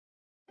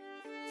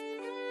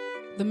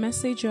The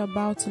message you're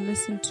about to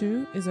listen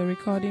to is a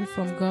recording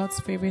from God's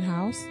favorite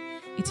house.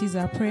 It is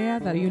our prayer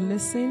that you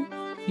listen,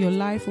 your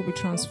life will be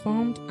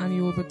transformed, and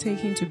you will be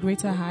taken to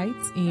greater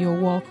heights in your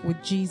walk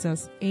with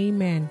Jesus.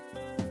 Amen.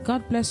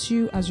 God bless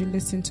you as you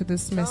listen to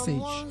this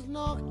message. Someone's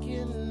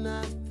knocking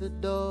at the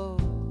door.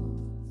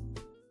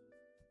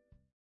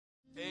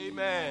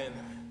 Amen.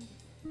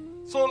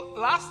 So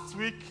last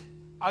week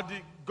at the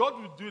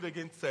God Will Do It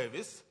Again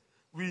service,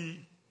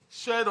 we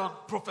shared on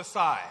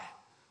prophesy.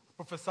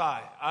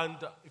 And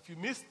if you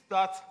missed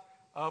that,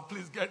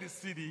 please get the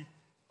CD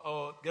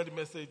or get the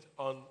message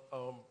on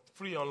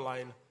free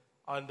online,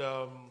 and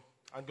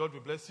God will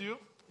bless you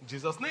in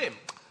Jesus' name.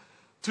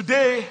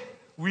 Today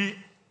we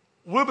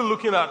will be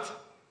looking at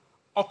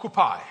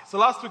occupy. So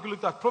last week we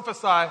looked at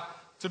prophesy.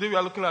 Today we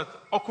are looking at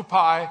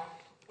occupy,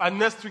 and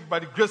next week, by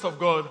the grace of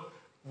God,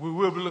 we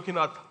will be looking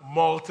at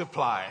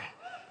multiply.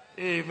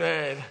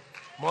 Amen.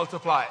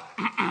 Multiply.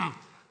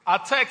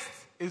 Our text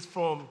is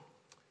from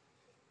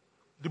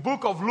the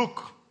book of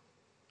Luke,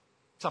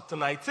 chapter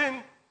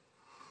 19.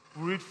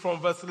 We read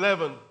from verse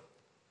 11.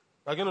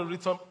 We're going to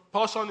read some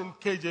portion in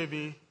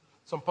KJV,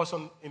 some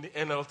portion in the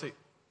NLT.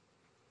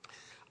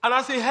 And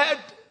as he heard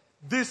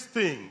these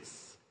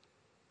things,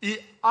 he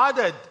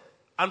added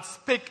and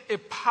spake a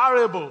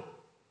parable,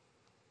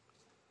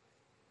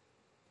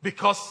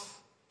 because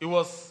it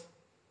was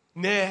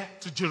near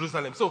to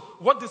Jerusalem. So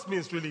what this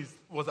means really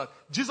was that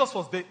Jesus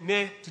was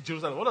near to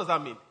Jerusalem. What does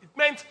that mean? It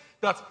meant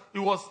that he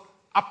was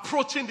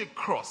approaching the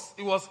cross.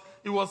 It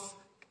was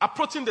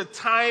approaching the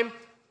time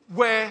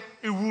where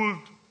he would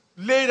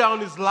lay down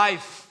his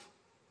life,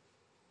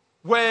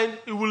 when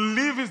he will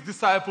leave his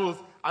disciples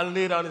and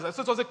lay down his life.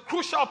 So it was a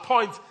crucial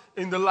point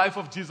in the life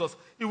of Jesus.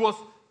 It was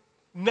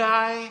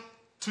nigh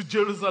to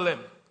Jerusalem.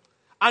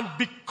 And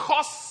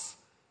because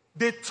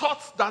they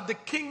thought that the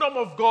kingdom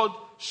of God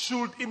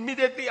should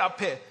immediately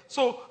appear.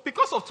 So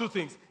because of two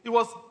things, it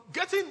was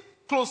getting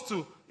close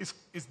to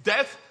his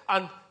death,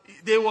 and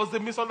there was a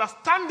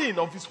misunderstanding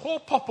of his whole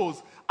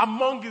purpose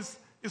among his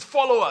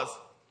followers.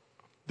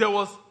 There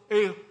was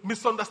a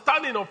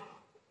misunderstanding of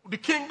the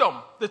kingdom.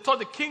 They thought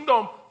the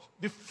kingdom,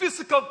 the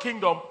physical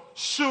kingdom,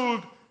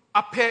 should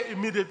appear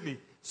immediately.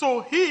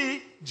 So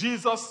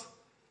Jesus,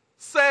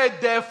 said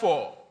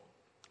therefore.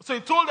 So he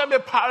told them a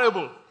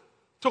parable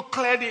to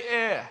clear the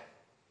air,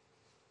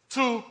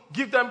 to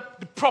give them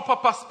the proper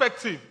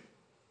perspective.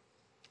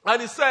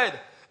 And he said,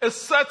 a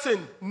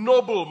certain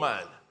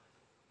nobleman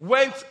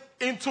went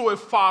into a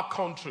far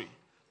country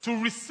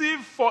to receive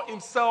for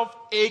himself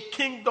a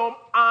kingdom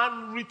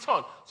and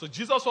return. So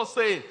Jesus was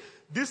saying,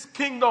 this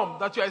kingdom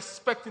that you are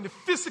expecting, the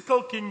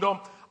physical kingdom,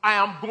 I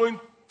am going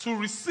to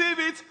receive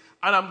it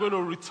and I'm going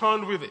to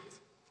return with it.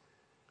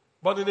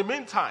 But in the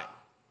meantime,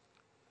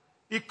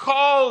 he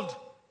called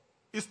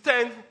his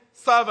 10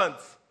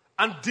 servants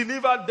and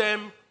delivered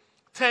them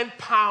 10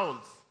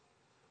 pounds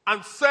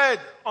and said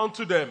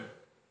unto them,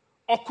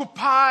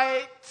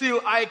 occupy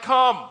till I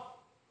come.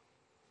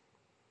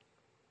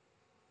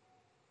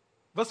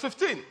 Verse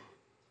 15.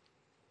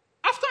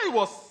 After he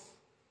was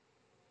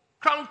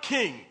crowned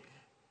king,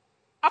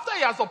 after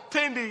he has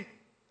obtained the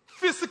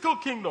physical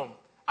kingdom,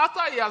 after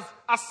he has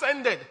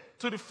ascended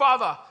to the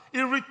Father,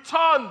 he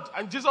returned,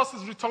 and Jesus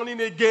is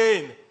returning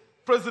again.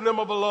 Praise the name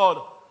of the Lord.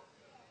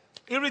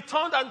 He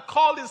returned and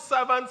called his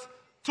servants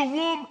to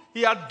whom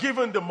he had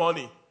given the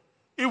money.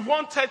 He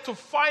wanted to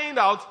find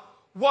out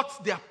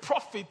what their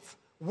profits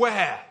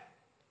were.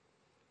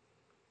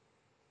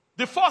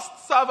 The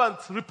first servant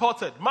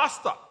reported,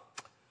 Master,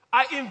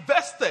 I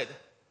invested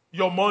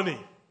your money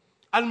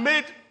and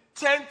made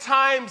 10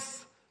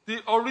 times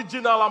the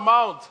original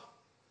amount.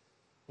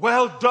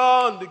 Well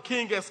done, the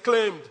king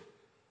exclaimed.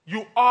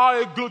 You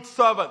are a good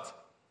servant.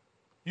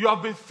 You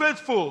have been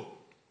faithful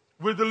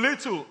with the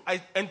little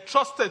I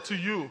entrusted to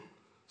you.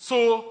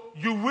 So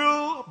you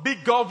will be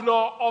governor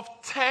of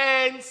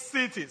 10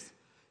 cities.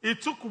 He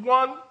took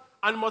one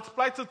and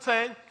multiplied to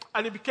 10,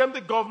 and he became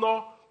the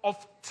governor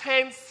of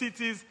 10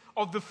 cities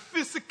of the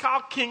physical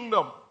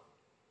kingdom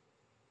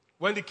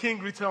when the king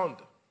returned.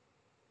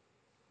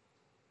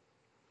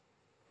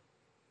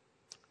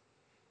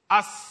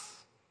 As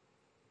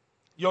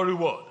your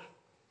reward.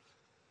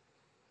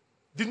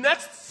 The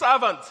next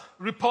servant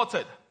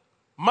reported,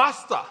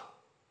 Master,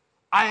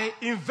 I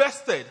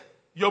invested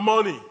your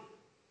money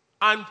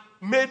and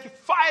made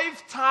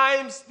 5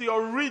 times the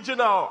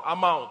original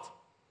amount.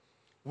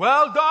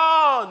 Well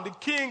done, the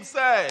king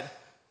said.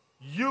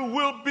 You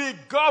will be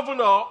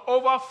governor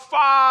over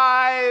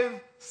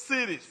 5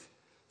 cities.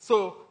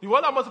 So the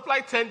one that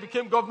multiplied 10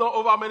 became governor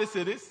over how many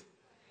cities?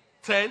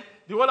 10.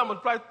 The one that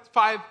multiplied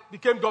 5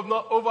 became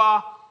governor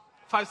over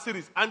 5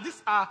 cities. And these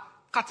are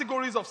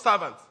categories of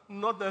servants,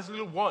 not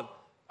necessarily one.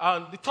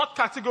 And the third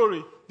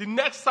category, the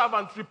next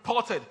servant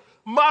reported,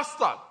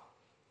 Master,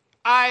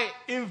 I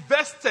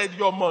invested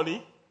your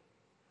money.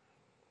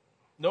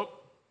 Nope.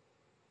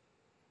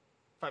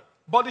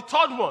 But the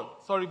third one,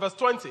 verse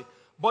 20.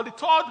 But the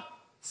third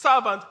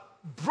servant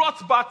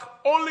brought back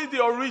only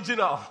the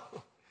original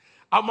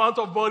amount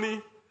of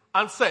money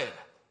and said,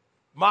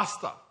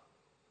 Master,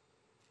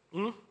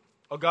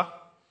 Oga,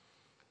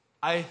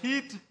 I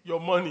hid your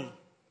money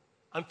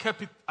and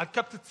kept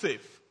it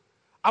safe.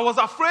 I was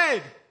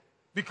afraid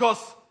because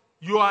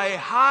you are a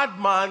hard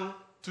man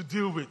to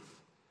deal with,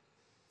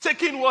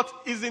 taking what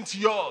isn't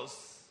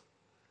yours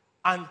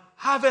and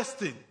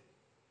harvesting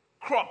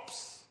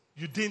crops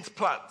you didn't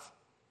plant.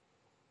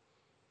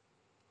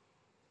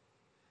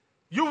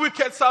 You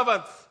wicked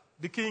servant,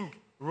 the king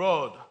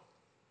roared.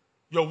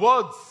 Your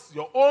words,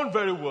 your own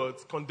very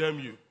words, condemn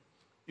you.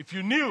 If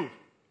you knew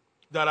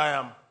that I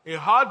am a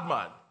hard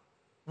man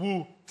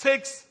who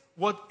takes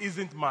what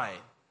isn't mine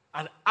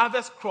and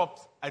harvests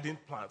crops I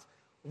didn't plant,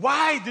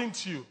 why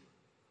didn't you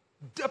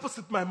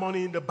deposit my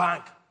money in the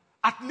bank?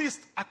 At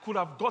least I could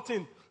have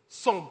gotten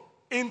some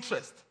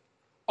interest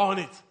on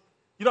it.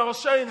 You know, I was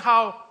sharing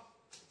how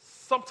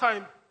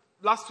sometime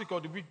last week or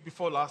the week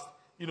before last,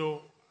 you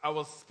know, I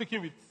was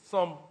speaking with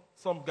some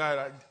guy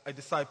that I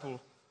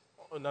disciple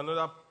on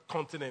another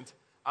continent,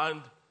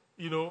 and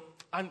you know,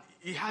 and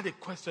he had a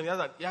question.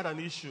 He had an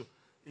issue.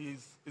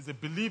 He's a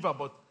believer,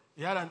 but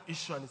he had an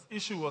issue, and his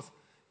issue was,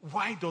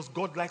 why does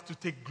God like to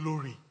take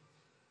glory?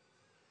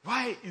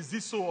 Why is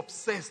he so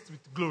obsessed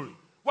with glory?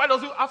 Why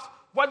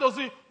does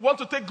he want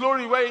to take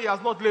glory where he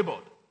has not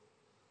labored?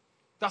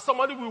 That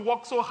somebody will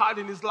work so hard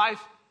in his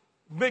life,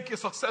 make a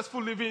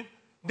successful living,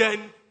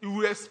 then you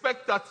will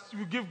expect that you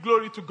will give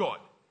glory to God.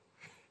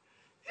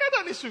 He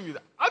had an issue with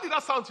that. How did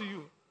that sound to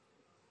you?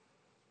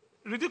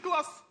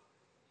 Ridiculous?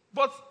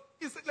 But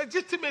it's a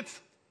legitimate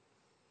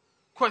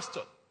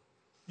question,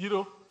 you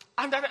know.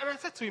 And I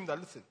said to him that,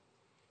 listen,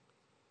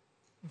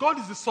 God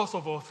is the source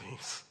of all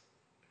things.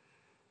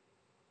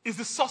 He's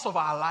the source of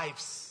our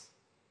lives.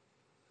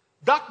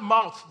 That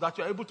mouth that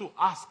you're able to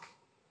ask,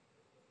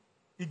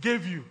 He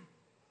gave you.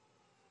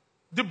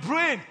 The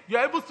brain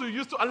you're able to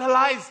use to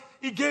analyze,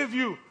 He gave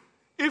you.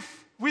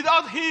 If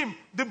without Him,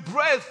 the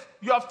breath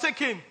you have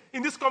taken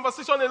in this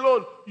conversation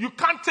alone, you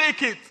can't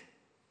take it.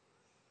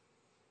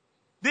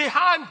 The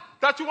hand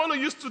that you want to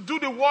use to do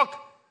the work,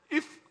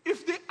 if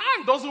the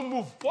hand doesn't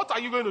move, what are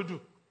you going to do?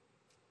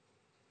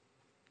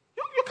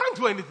 You can't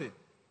do anything.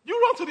 You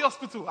run to the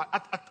hospital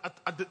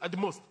at the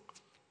most.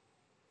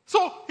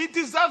 So He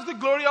deserves the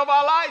glory of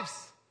our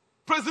lives.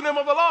 Praise the name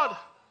of the Lord.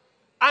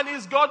 And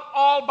He's God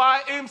all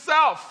by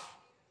Himself.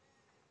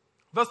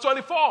 Verse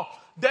 24,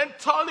 then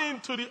turning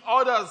to the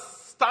others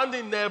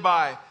standing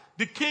nearby,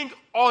 the king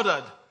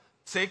ordered,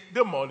 take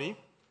the money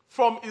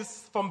from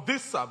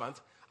this servant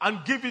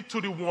and give it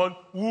to the one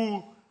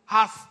who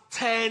has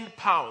 10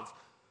 pounds.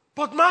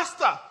 But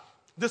master,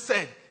 they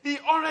said, he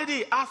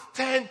already has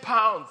 10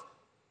 pounds.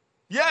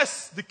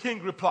 Yes, the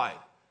king replied.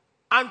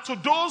 And to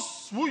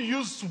those who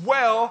use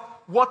well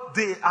what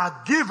they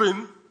are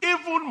given,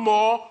 even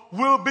more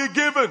will be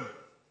given.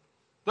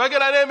 Do I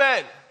get an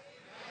amen?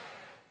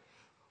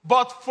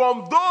 But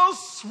from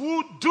those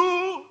who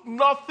do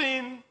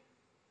nothing,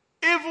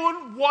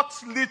 even what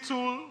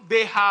little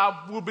they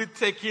have will be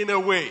taken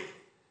away.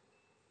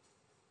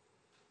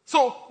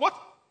 So,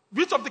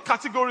 which of the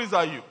categories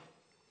are you?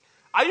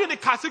 Are you in the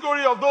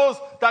category of those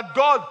that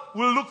God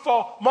will look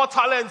for more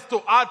talents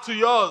to add to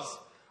yours?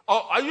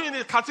 Or are you in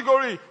the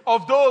category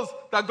of those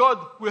that God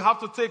will have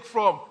to take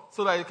from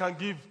so that He can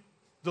give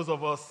those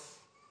of us?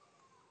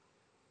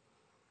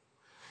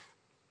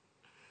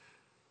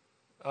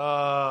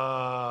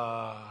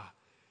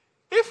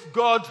 If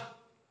God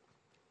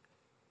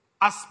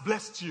has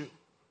blessed you,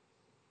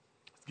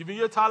 giving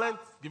you a talent,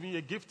 giving you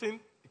a gifting,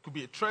 it could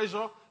be a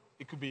treasure,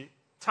 it could be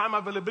time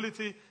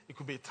availability, it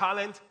could be a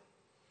talent,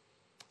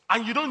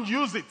 and you don't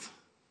use it,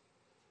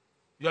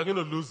 you are going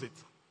to lose it.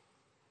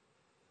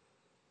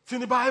 It's in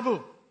the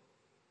Bible.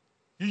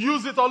 You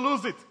use it or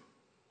lose it.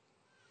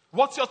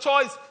 What's your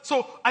choice?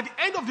 So at the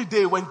end of the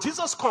day, when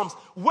Jesus comes,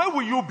 where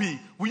will you be?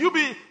 Will you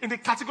be in the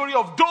category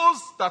of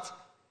those that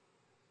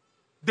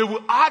they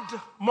will add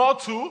more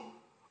to,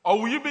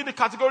 or will you be in the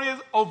category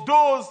of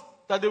those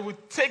that they will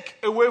take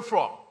away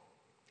from?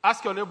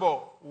 Ask your neighbor,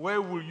 where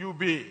will you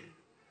be?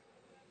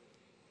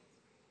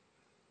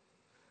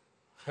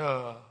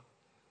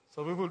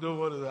 Some people don't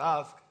want to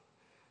ask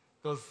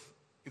because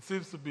it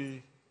seems to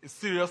be a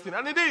serious thing.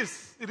 And it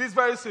is. It is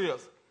very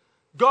serious.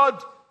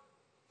 God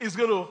is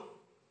going to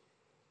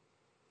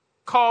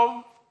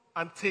come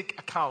and take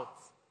account.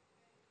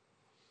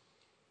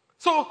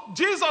 So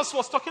Jesus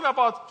was talking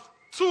about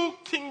two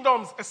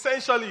kingdoms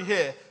essentially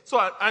here.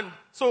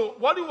 So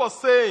what he was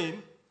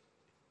saying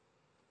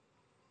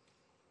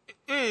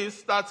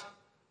is that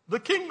the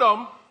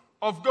kingdom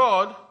of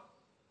God,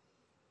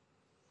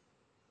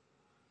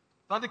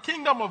 the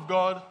kingdom of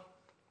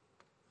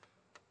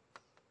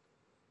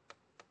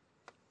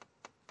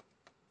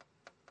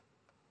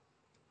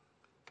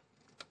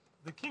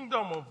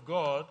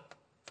God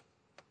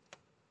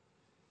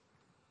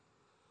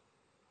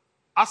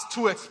has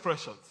two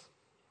expressions.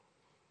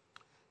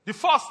 The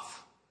first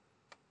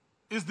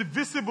is the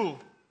visible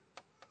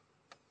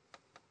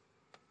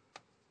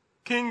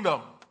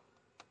kingdom.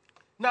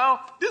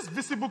 Now, this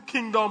visible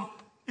kingdom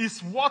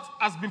is what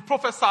has been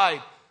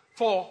prophesied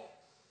for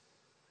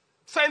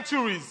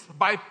centuries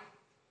by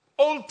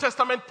Old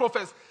Testament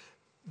prophets,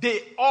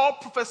 they all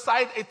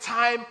prophesied a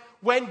time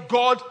when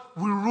God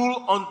will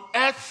rule on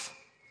earth,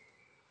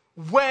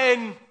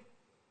 when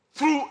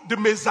through the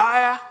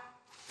Messiah,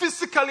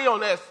 physically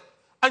on earth,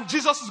 and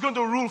Jesus is going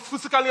to rule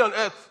physically on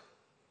earth.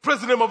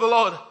 Praise the name of the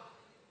Lord.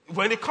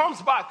 When he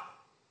comes back,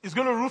 he's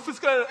going to rule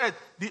physically on earth.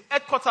 The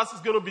headquarters is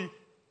going to be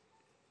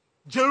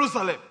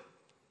Jerusalem.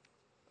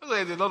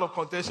 There's a lot of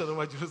contention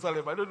over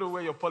Jerusalem. I don't know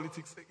where your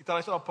politics,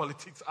 international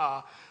politics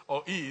are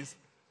or is,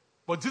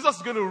 but Jesus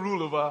is going to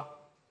rule over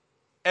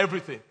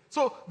everything.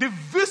 So the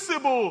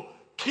visible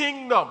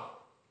kingdom,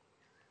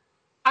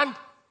 and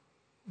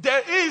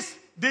there is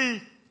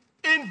the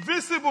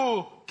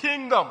invisible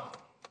kingdom.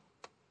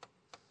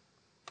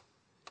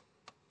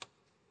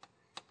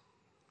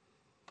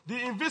 The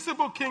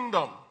invisible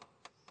kingdom.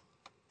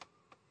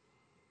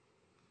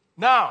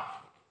 Now,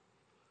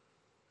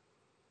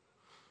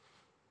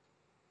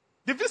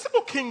 the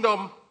visible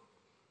kingdom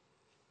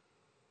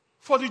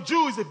for the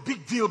Jew is a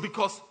big deal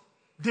because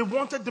they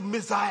wanted the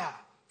Messiah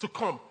to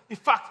come. In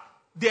fact,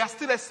 they are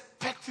still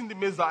expecting the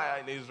Messiah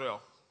in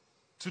Israel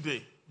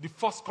today, the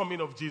first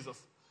coming of Jesus.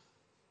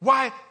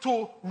 Why?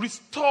 To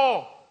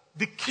restore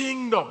the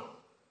kingdom.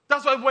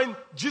 That's why when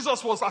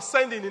Jesus was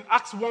ascending in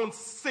Acts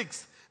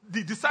 1:6,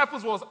 the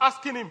disciples was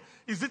asking him,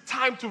 is it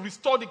time to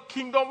restore the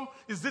kingdom?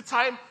 Is it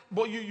time?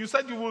 But you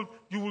said you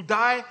will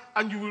die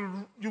and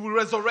you will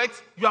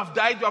resurrect. You have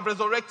died, you have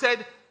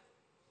resurrected.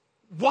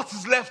 What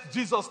is left,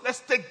 Jesus? Let's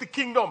take the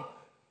kingdom.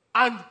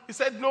 And he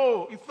said,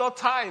 no, it's not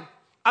time.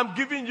 I'm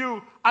giving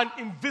you an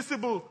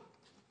invisible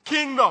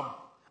kingdom.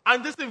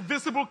 And this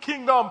invisible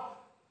kingdom,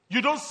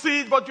 you don't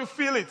see it, but you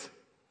feel it.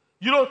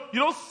 You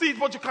don't see it,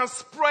 but you can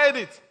spread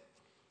it.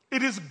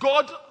 It is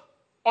God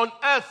on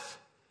earth.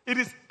 It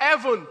is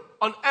heaven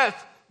on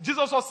earth.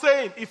 Jesus was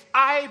saying, if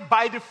I,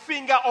 by the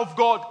finger of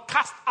God,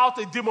 cast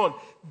out a demon,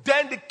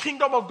 then the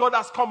kingdom of God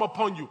has come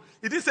upon you.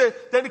 It didn't say,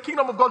 then the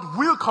kingdom of God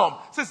will come.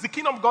 It says the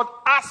kingdom of God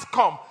has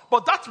come.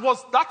 But that's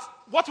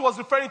what he was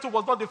referring to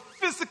was not the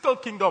physical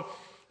kingdom.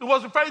 It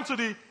was referring to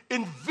the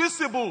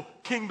invisible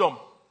kingdom.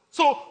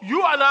 So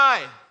you and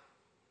I,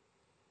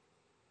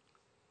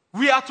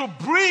 we are to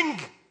bring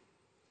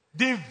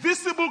the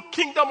invisible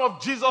kingdom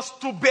of Jesus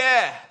to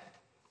bear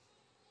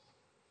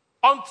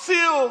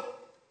until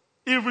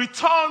he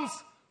returns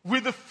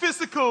with the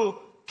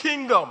physical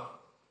kingdom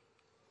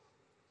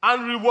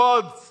and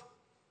rewards.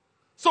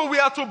 So we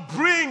are to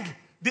bring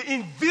the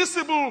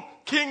invisible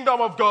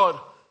kingdom of God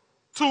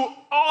to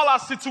all our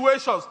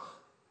situations,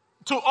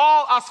 to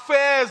all our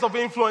spheres of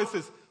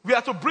influences. We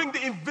are to bring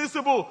the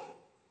invisible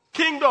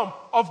kingdom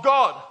of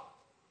God.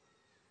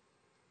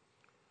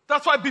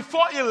 That's why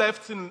before he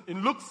left in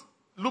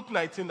Luke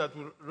 19 that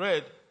we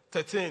read,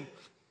 13,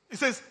 it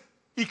says,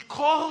 he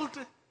called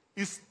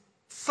his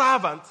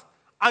servant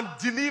and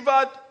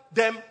delivered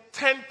them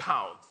 10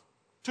 pounds.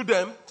 To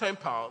them, 10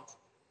 pounds.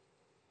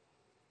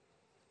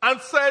 And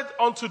said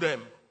unto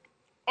them,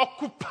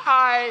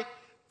 occupy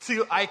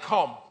till I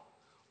come.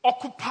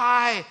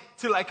 Occupy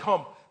till I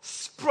come.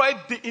 Spread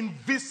the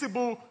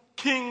invisible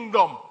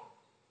kingdom.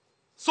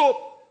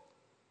 So,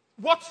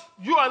 what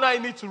you and I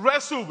need to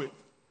wrestle with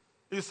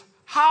is,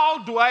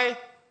 how do I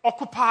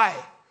occupy?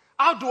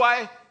 How do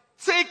I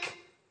take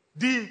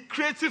the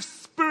creative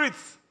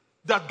spirits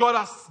that God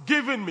has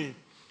given me?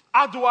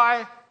 How do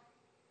I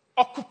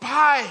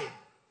occupy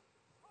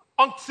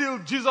until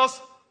Jesus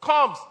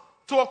comes?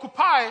 To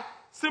occupy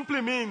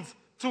simply means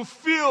to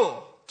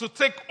fill, to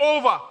take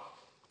over,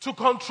 to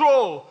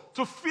control,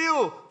 to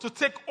fill, to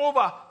take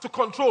over, to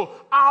control.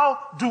 How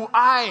do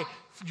I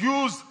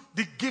use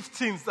the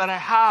giftings that I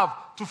have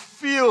to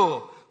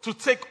fill, to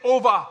take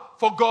over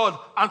for God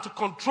and to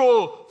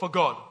control for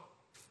God?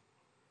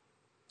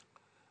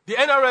 The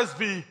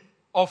NRSV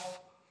of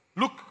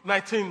Luke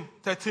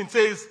 19:13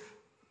 says,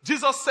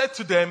 Jesus said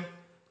to them,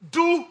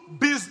 do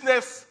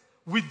business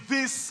with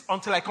this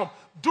until I come.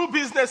 Do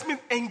business means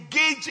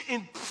engage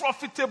in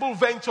profitable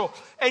venture.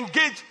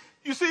 Engage.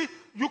 You see,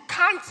 you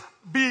can't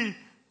be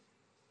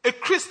a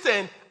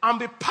Christian and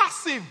be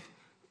passive.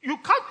 You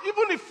can't,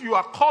 even if you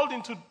are called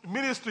into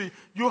ministry,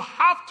 you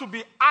have to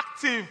be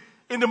active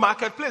in the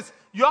marketplace.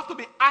 You have to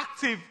be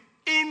active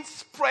in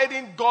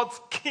spreading God's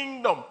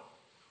kingdom.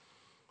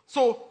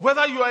 So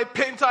whether you are a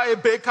painter, a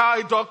baker,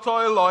 a doctor,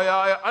 a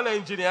lawyer, an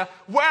engineer,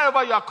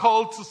 wherever you are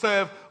called to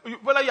serve,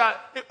 whether you are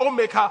a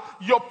homemaker,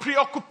 your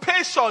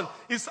preoccupation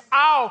is,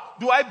 how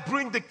do I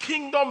bring the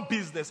kingdom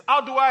business? How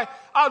do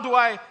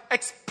I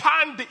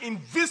expand the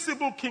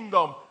invisible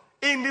kingdom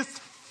in this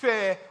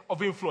sphere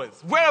of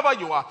influence? Wherever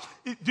you are,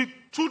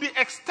 to the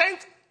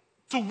extent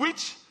to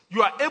which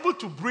you are able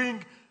to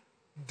bring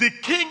the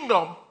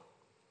kingdom,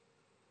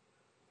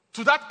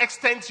 to that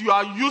extent you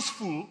are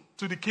useful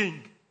to the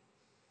king.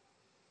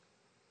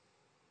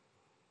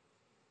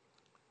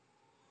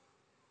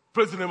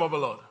 Praise the name of the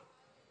Lord.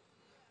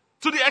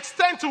 To the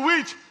extent to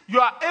which you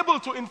are able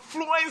to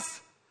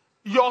influence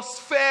your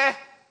sphere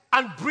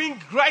and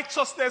bring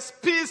righteousness,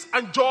 peace,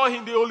 and joy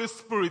in the Holy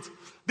Spirit,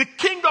 the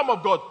kingdom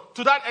of God,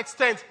 to that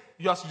extent,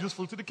 you are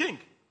useful to the king.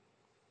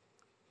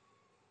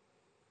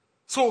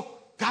 So,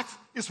 That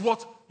is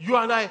what you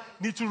and I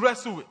need to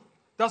wrestle with.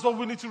 That's what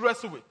we need to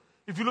wrestle with.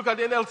 If you look at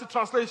the NLT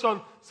translation,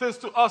 it says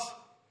to us,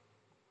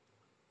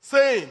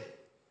 saying,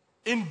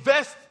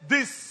 invest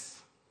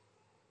this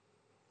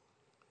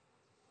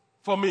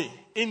for me.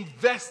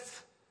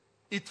 Invest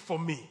it for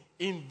me.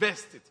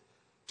 Invest it.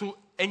 To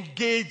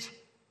engage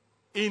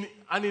in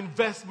an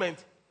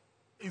investment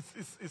is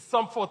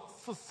some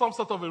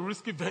sort of a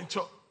risky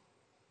venture.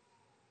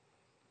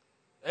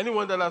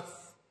 Anyone that has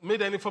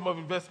made any form of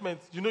investment,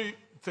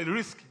 it's a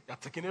risk. You're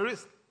taking a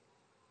risk.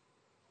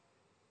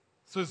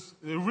 So it's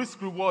a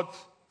risk-reward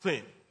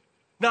thing.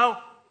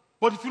 Now,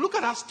 but if you look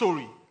at that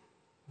story,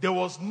 there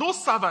was no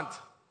servant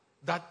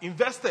that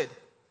invested,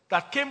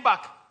 that came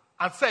back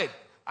and said,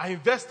 I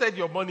invested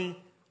your money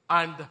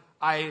and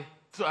I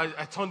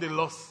turned a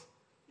loss.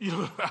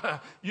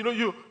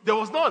 There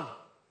was none.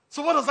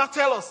 So what does that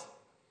tell us?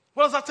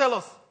 What does that tell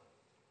us?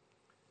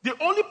 The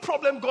only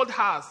problem God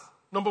has,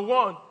 number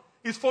one,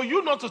 is for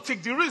you not to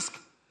take the risk.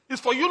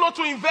 It's for you not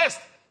to invest.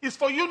 It's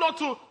for you not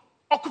to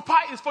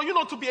occupy. It's for you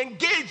not to be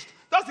engaged.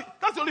 That's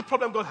the only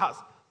problem God has.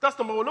 That's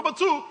number one. Number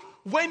two,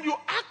 when you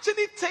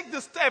actually take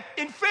the step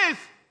in faith,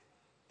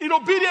 in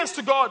obedience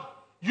to God,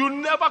 you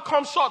never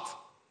come short.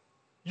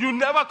 You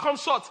never come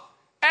short.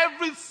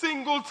 Every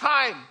single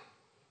time.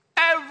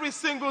 Every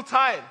single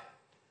time.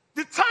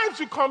 The times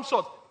you come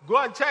short, go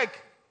and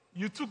check.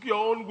 You took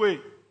your own way.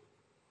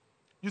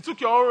 You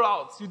took your own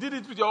routes. You did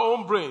it with your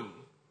own brain.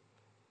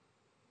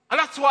 And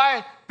that's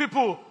why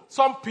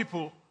some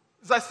people,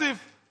 it's as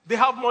if they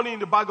have money in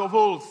the bag of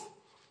holes.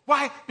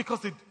 Why? Because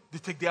they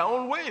take their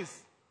own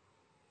ways.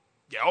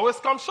 They always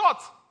come short.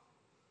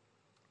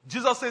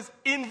 Jesus says,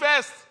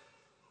 invest.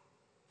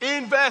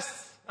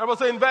 Invest.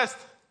 Everybody say invest.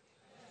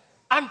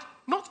 And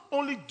not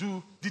only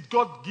did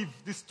God give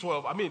these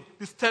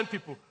 10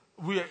 people,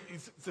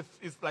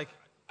 it's like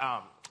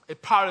a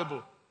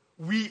parable.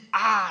 We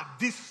are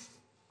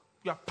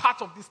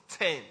part of this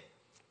 10.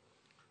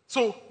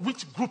 So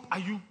which group are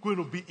you going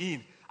to be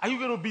in? Are you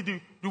going to be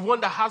the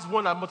one that has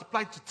one that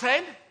multiplied to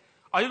 10?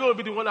 Are you going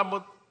to be the one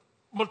that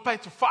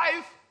multiplied to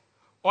 5?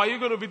 Or are you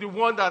going to be the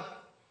one that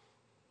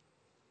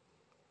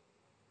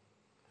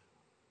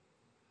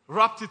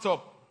wrapped it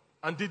up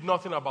and did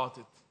nothing about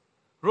it?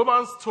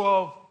 Romans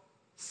 12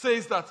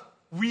 says that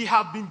we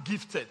have been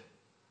gifted.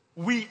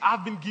 We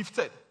have been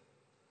gifted.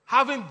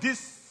 Having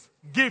these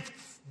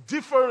gifts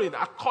differing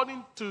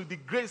according to the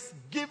grace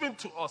given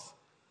to us,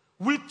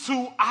 we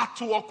too are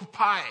to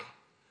occupy.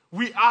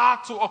 We are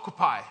to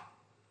occupy.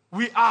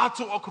 We are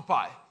to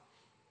occupy.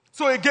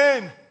 So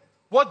again,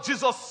 what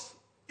Jesus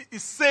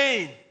is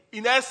saying,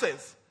 in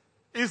essence,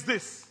 is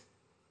this.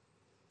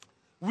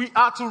 We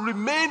are to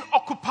remain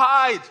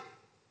occupied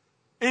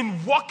in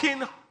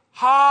working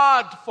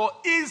hard for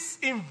His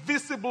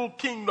invisible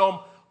kingdom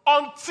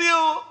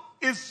until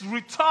His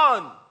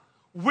return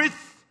with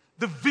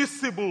the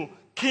visible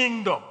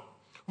kingdom.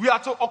 We are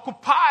to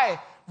occupy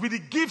with the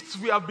gifts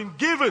we have been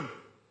given.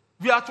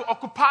 We are to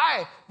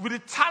occupy with the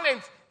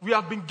talent we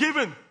have been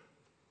given.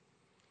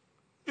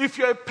 If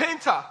you're a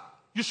painter,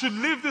 you should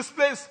leave this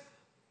place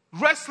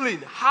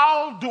wrestling.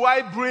 How do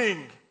I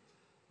bring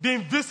the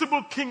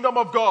invisible kingdom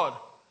of God?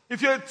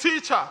 If you're a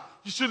teacher,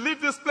 you should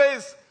leave this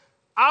place.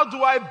 How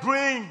do I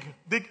bring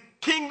the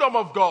kingdom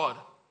of God?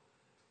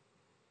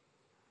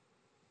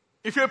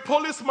 If you're a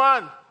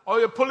policeman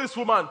or a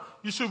policewoman,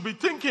 you should be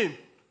thinking,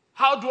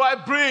 how do I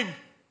bring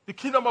the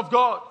kingdom of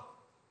God?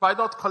 By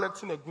not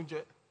collecting a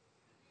gunje.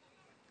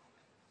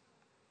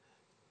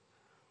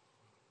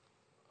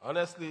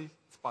 Honestly,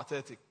 it's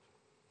pathetic.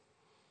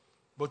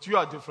 But you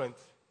are different.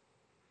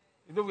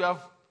 We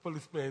have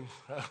policemen.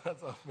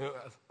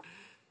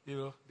 They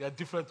are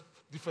different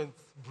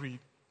breed.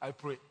 I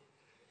pray.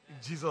 In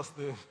Jesus'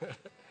 name.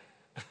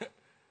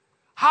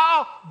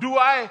 How do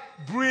I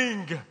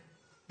bring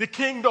the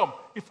kingdom?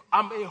 If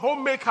I'm a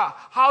homemaker,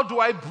 how do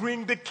I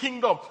bring the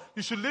kingdom?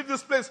 You should leave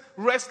this place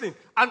wrestling.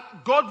 And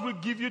God will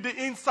give you the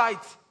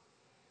insight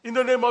in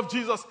the name of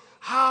Jesus.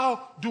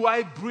 How do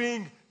I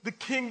bring the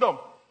kingdom?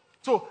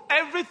 So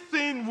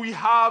everything we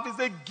have is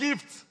a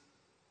gift.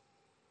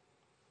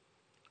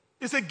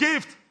 It's a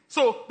gift.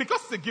 So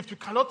because it's a gift, you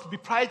cannot be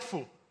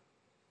prideful.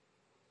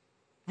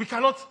 We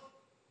cannot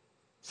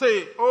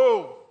say,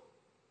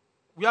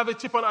 we have a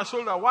chip on our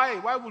shoulder. Why?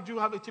 Why would you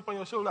have a chip on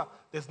your shoulder?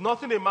 There's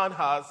nothing a man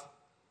has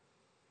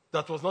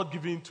that was not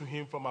given to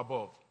him from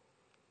above.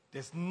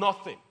 There's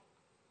nothing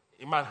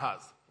a man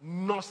has.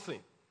 Nothing.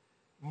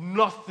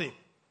 Nothing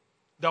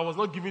that was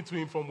not given to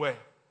him from where?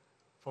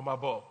 From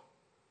above.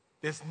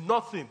 There's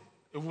nothing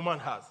a woman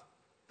has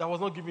that was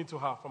not given to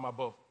her from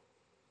above.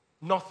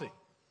 Nothing.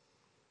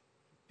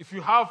 If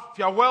you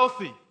are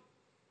wealthy,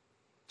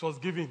 it was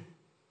given.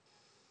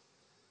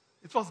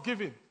 It was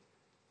given.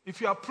 If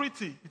you are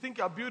pretty, you think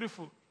you are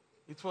beautiful,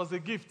 it was a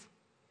gift.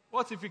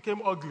 What if you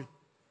became ugly?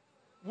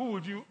 Who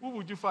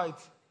would you fight?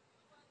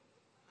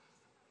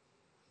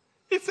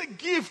 It's a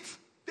gift.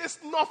 There's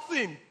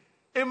nothing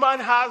a man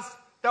has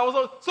that was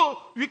not. So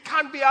we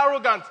can't be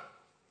arrogant.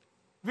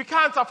 We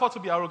can't afford to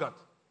be arrogant.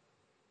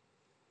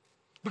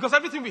 Because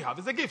everything we have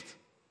is a gift.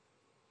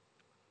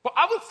 But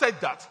having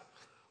said that,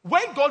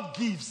 when God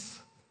gives,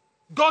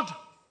 God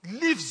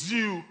leaves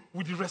you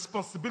with the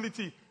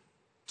responsibility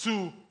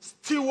to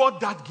steward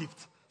that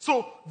gift.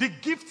 So the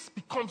gift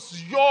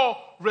becomes your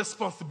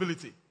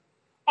responsibility.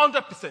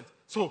 100%.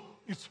 So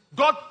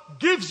God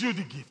gives you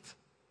the gift.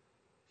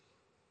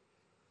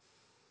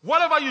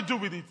 Whatever you do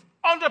with it,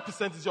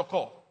 100% is your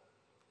call.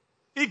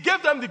 He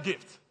gave them the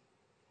gift.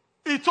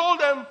 He told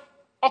them,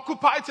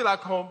 occupy till I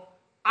come,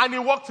 and he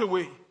walked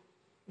away.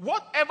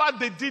 Whatever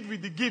they did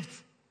with the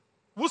gift,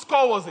 whose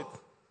call was it?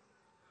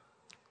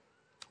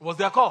 It was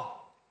their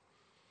call.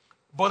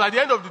 But at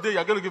the end of the day,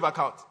 you're going to give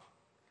account.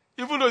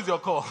 Even though it's your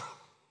call.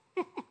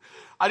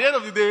 At the end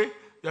of the day,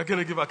 you're going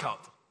to give account.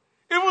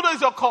 Even though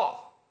it's your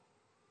call.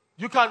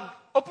 You can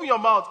open your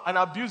mouth and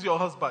abuse your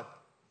husband.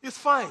 It's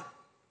fine.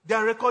 They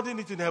are recording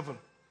it in heaven.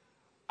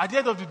 At the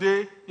end of the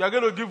day, you're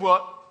going to give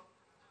what?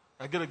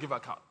 You're going to give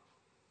account.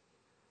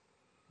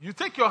 You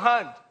take your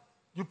hand,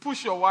 you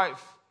push your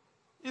wife.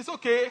 It's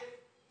okay.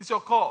 It's your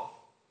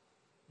call.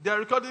 They are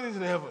recording it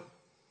in heaven.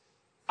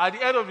 At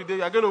the end of the day,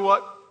 you're going to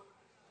what?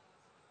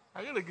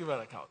 You're going to give an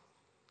account.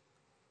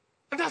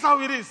 And that's how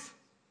it is.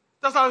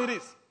 That's how it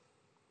is.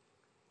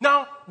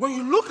 Now, when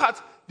you look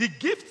at the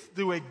gifts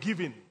they were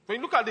given, when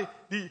you look at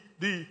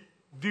the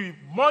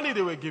money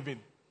they were given,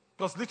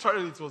 because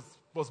literally it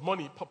was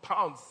money,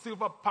 pounds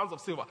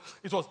of silver.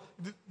 It was,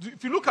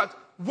 if you look at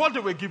what they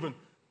were given,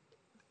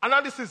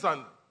 analysis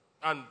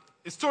and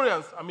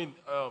historians,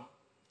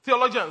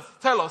 theologians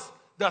tell us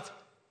that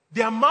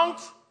the amount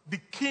the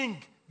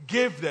king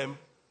gave them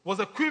was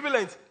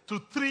equivalent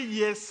to 3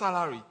 years'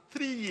 salary.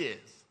 3 years.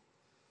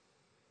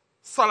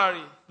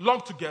 Salary,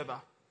 lumped together,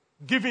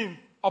 given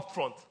up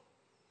front.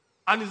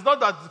 And it's not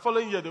that the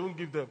following year they won't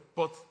give them,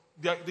 but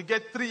they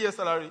get 3 years'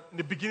 salary in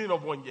the beginning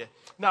of 1 year.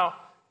 Now,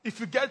 if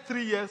you get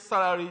 3 years'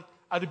 salary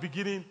at the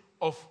beginning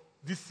of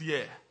this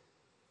year,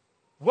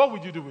 what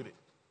would you do with it?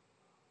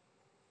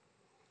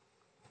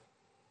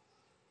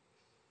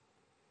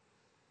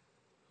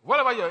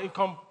 Whatever your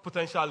income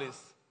potential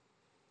is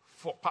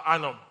per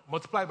annum,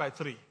 multiply by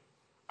 3.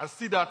 And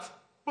see that,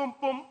 boom,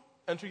 boom,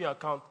 entering your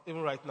account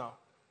even right now.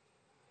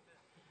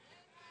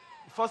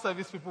 First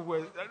service people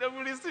they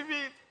will receive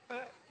it.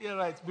 Yeah,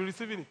 right, we're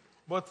receiving it.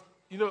 But,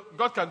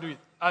 God can do it.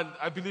 And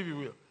I believe he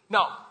will.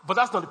 Now, but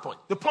that's not the point.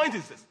 The point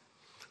is this.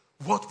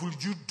 What will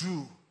you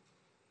do?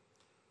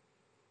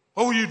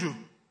 What will you do?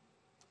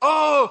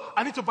 Oh,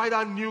 I need to buy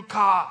that new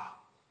car.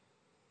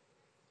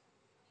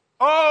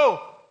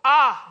 Oh,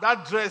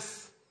 that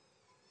dress.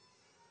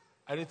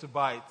 I need to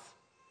buy it.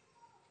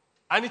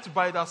 I need to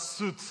buy that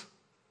suit.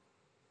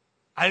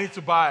 I need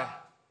to buy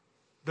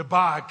the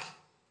bag.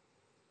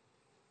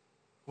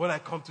 When I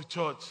come to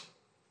church,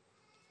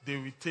 they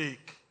will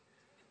take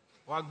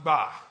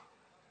wagba.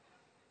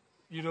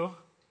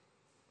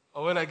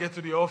 Or when I get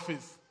to the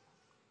office.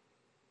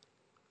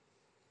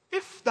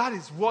 If that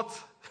is what,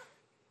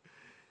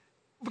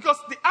 because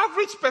the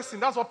average person,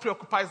 that's what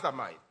preoccupies their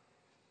mind.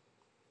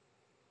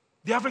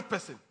 The average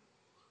person.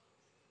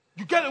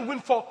 You get a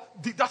windfall,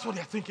 that's what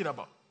they're thinking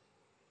about.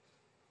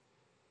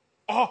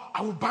 Or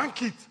I will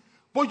bank it.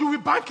 But you will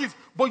bank it,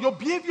 but your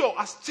behavior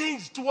has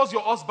changed towards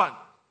your husband.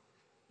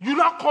 You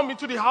now come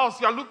into the house,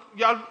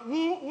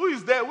 who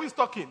is there? Who is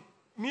talking?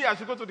 Me, I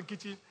should go to the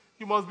kitchen.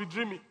 You must be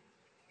dreaming.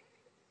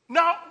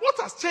 Now, what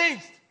has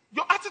changed?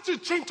 Your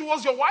attitude changed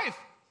towards your wife.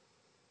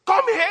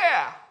 Come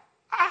here.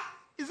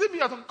 Is it me?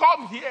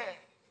 Come here.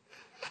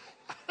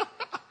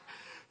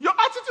 Your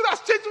attitude has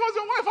changed towards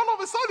your wife all of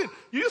a sudden.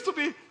 You used to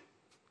be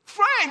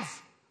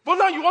friends, but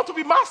now you want to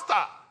be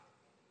master.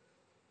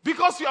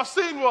 Because you have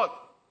seen what?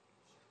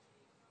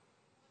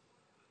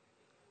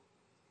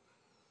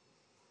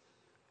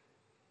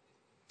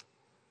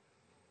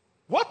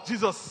 What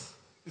Jesus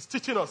is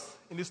teaching us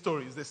in this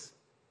story is this.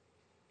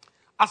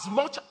 As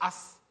much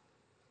as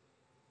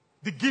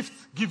the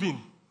gift given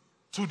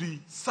to the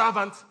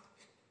servant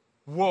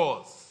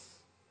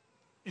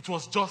it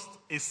was just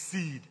a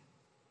seed.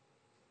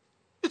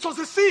 It was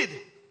a seed.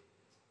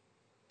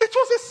 It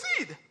was a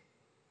seed.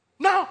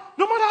 Now,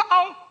 no matter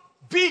how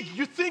big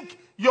you think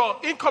your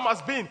income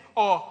has been,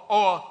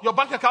 or your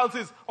bank account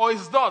is, or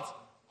is not,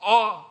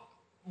 or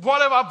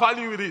whatever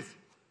value it is,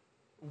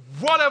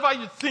 whatever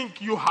you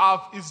think you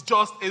have is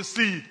just a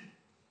seed.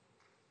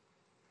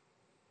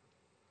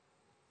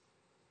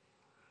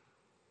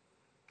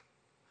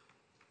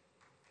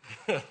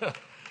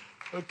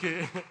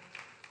 Okay.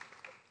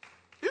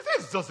 It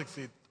is just a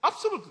seed.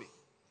 Absolutely.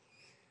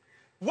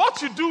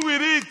 What you do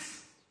with it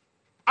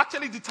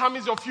actually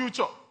determines your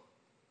future.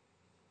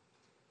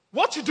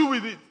 What you do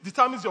with it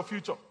determines your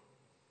future.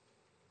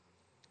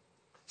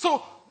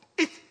 So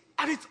it's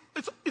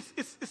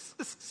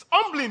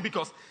humbling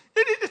because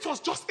it was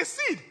just a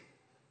seed.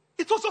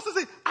 It was just a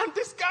seed. And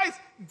these guys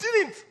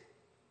didn't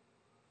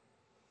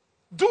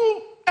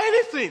do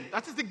anything.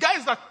 That is the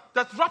guys that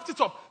wrapped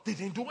it up. They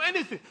didn't do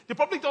anything. They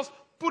probably just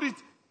put it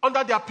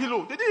under their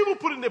pillow. They didn't even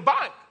put it in the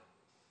bank.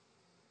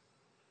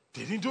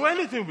 They didn't do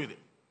anything with it.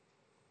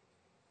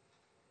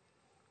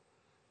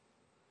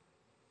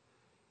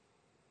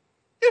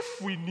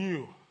 If we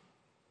knew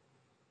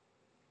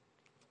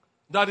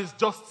that is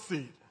just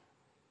seed,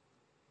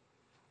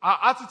 our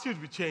attitude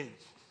will change.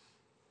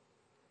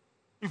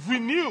 If we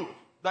knew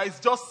that it's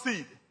just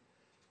seed,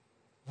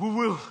 we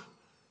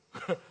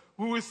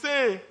will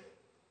say,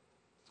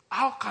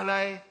 how can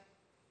I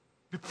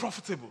be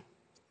profitable?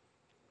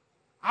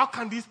 How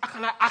can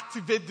I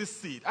activate this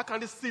seed? How can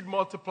this seed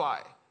multiply?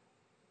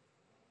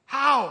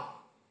 How?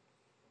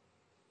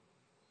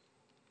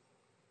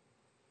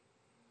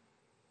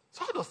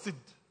 So how does seed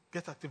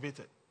get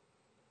activated?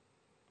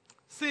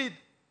 Seed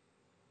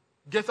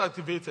gets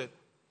activated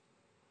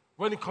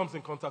when it comes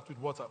in contact with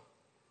water.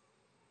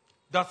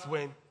 That's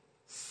when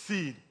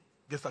seed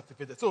gets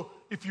activated. So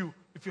if you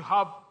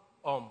have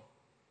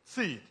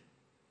seed,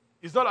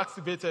 it's not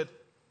activated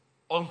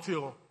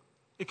until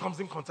it comes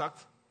in contact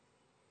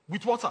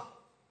with water.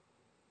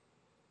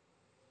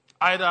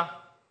 Either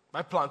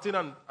by planting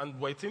and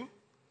waiting,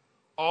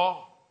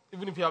 or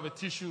even if you have a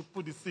tissue,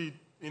 put the seed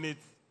in it,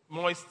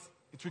 moist,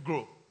 it will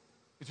grow.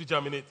 It will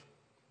germinate.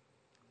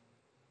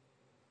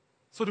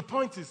 So the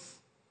point is,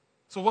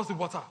 so what's the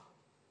water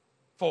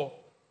for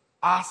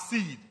our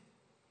seed?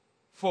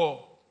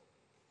 For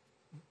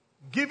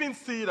giving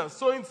seed and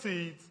sowing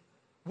seeds,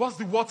 what's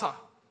the water?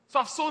 So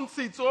I've sown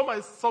seeds.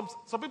 So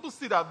some people's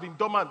seed have been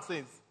dormant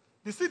since.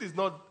 The seed is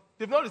not,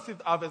 they've not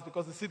received harvest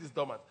because the seed is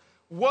dormant.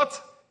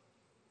 What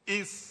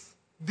is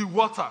the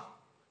water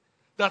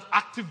that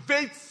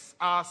activates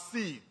our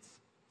seeds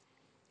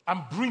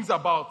and brings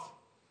about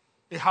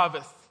a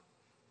harvest?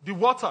 The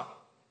water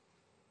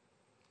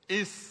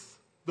is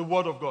the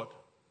Word of God.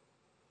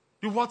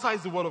 The water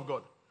is the Word of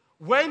God.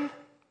 When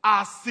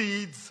our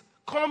seeds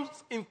come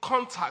in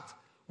contact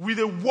with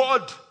a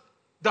word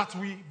that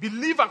we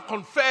believe and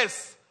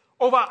confess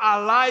over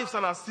our lives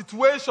and our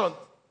situations,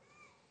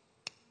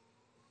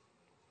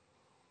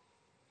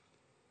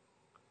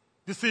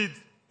 the seed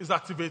is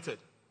activated.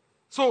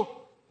 So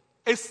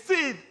a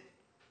seed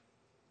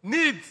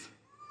needs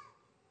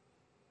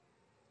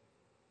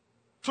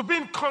to be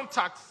in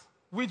contact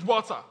with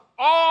water.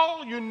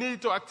 All you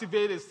need to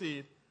activate a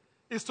seed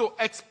is to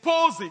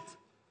expose it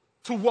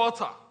to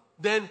water.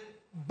 Then,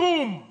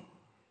 boom,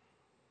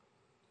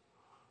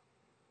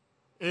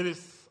 it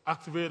is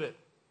activated.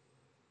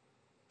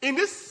 In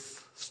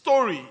this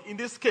story, in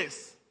this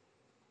case,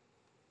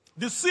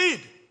 the seed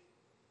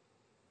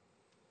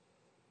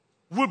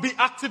will be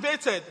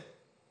activated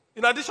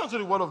in addition to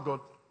the Word of God.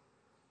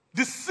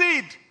 The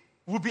seed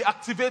will be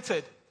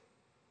activated.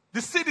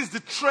 The seed is the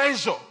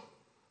treasure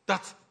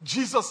that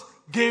Jesus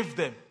gave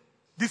them.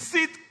 The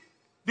seed,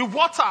 the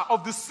water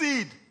of the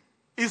seed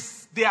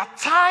is their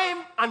time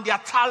and their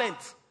talent.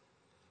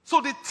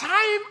 So the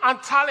time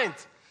and talent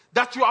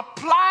that you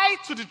apply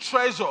to the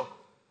treasure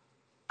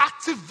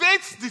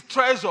activates the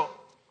treasure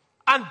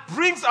and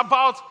brings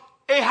about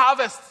a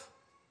harvest.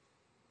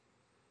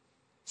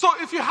 So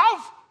if you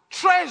have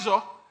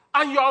treasure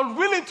and you're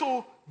unwilling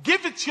to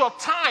give it your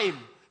time,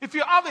 if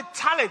you have a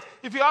talent,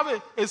 if you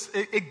have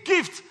a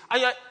gift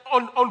and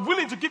you're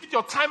unwilling to give it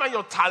your time and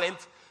your talent,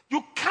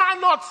 you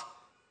cannot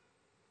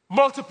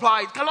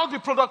multiply. It cannot be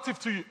productive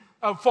to you,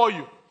 for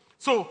you.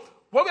 So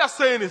what we are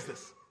saying is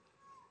this.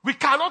 We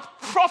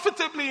cannot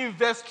profitably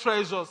invest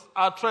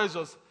our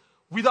treasures,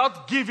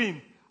 without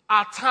giving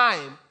our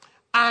time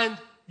and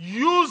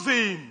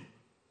using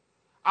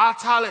our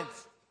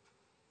talents.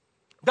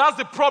 That's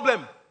the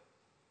problem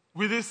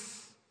with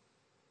this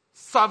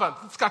servant,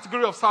 this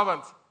category of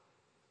servants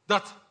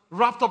that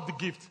wrapped up the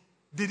gift.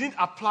 They didn't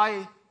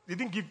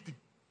give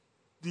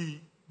the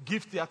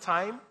gift their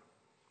time.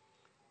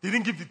 They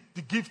didn't give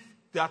the gift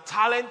their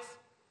talent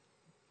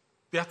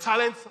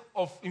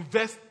of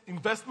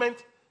investment,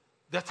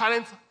 their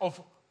talent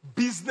of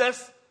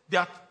business,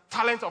 their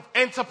talent of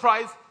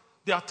enterprise,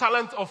 their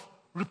talent of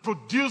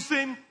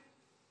reproducing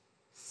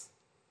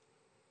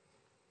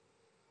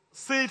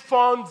seed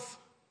funds.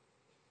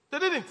 They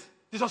didn't.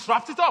 They just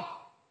wrapped it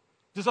up.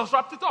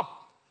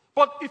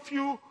 But if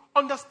you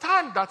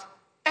understand that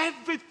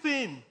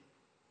everything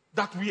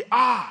that we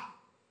are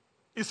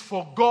is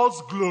for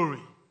God's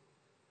glory,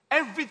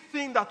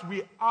 everything that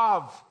we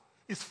have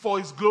is for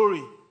His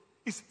glory,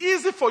 it's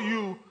easy for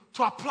you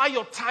to apply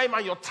your time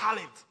and your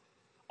talent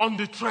on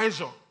the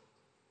treasure,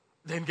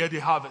 then get the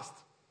harvest.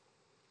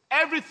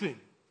 Everything.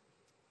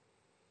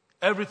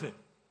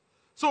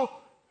 So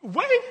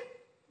when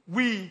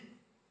we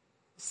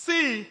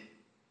see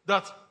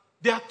that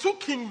there are two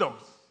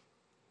kingdoms,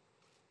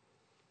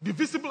 the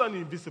visible and the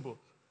invisible,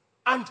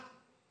 and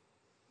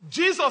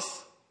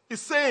Jesus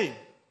is saying,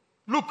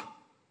 look,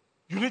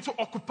 you need to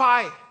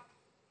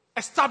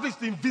establish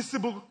the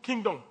invisible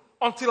kingdom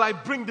until I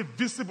bring the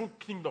visible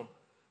kingdom.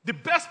 The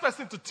best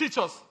person to teach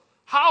us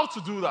how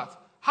to do that,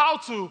 how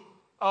to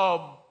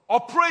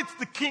operate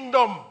the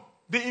kingdom,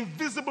 the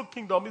invisible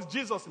kingdom, is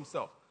Jesus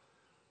Himself.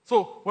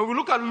 So when we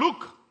look at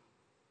Luke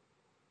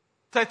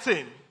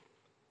 13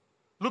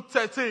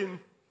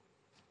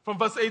 from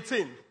verse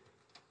 18,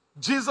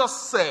 Jesus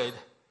said,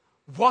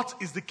 what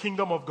is the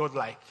kingdom of God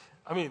like?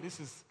 I mean, this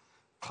is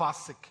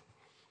classic.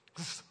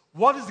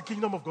 What is the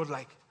kingdom of God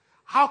like?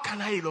 How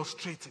can I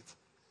illustrate it?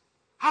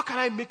 How can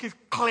I make it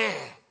clear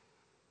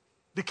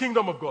the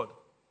kingdom of God.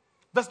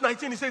 Verse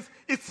 19, he says,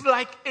 it's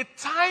like a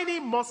tiny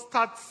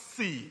mustard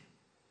seed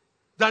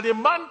that a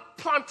man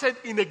planted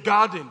in a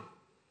garden.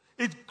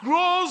 It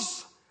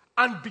grows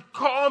and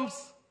becomes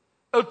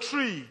a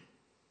tree,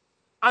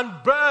 and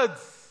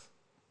birds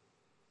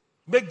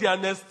make their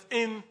nest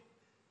in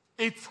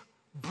its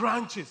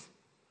branches.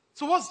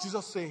 So what's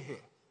Jesus saying here?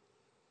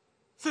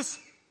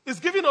 He's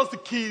giving us the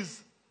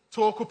keys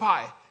to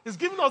occupy. He's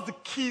giving us the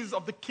keys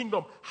of the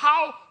kingdom.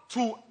 How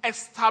to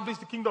establish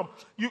the kingdom.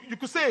 You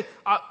could say,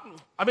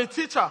 I'm a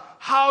teacher.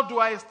 How do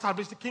I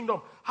establish the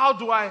kingdom? How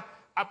do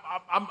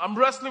I'm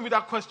wrestling with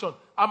that question.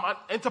 I'm an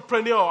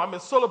entrepreneur. I'm a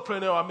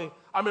solopreneur.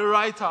 I'm a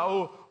writer.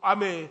 Oh,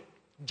 I'm a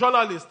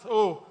journalist.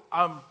 Oh,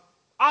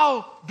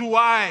 how do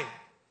I?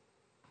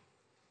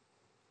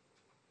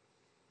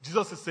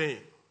 Jesus is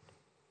saying,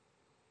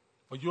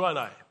 for you and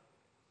I,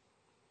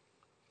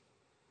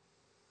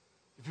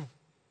 if you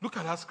look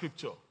at that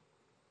scripture,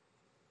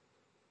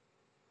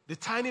 the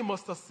tiny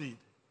mustard seed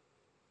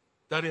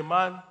that a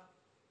man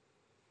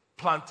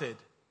planted,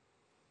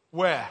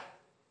 where?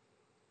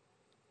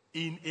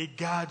 In a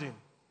garden.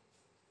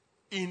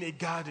 In a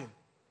garden.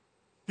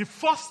 The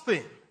first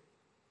thing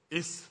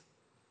is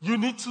you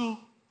need to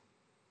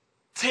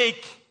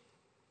take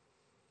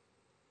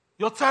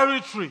your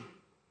territory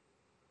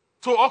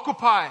to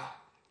occupy.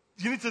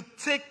 You need to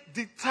take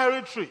the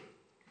territory.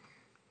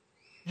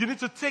 You need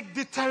to take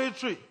the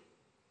territory.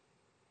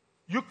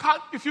 You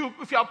can't, if you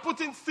are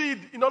putting seed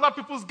in other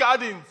people's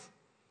gardens,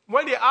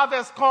 when the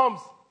harvest comes,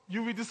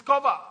 you will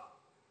discover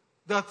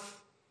that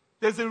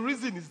there's a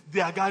reason it's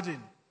their garden.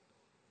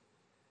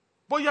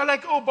 But you're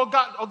like, oh, but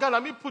God,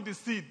 let me put the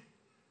seed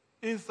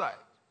inside.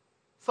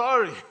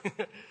 Sorry.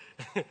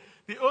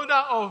 The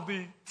owner of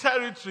the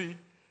territory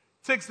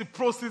takes the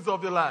proceeds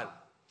of the land.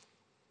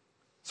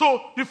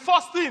 So the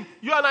first thing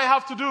you and I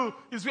have to do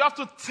is we have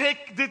to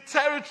take the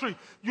territory.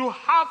 You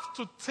have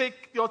to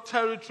take your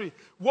territory.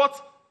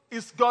 What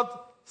is God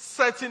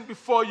setting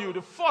before you?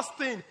 The first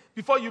thing,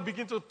 before you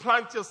begin to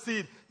plant your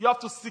seed, you have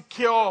to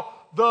secure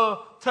the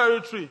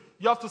territory.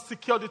 You have to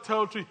secure the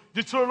territory.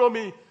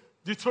 Deuteronomy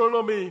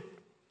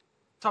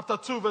chapter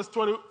 2, verse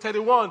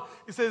 31,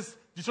 it says,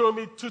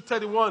 Deuteronomy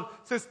 2:31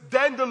 says,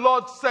 then the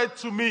Lord said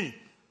to me,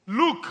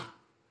 look,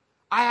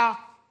 I have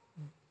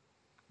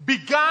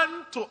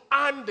begun to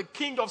hand the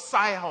king of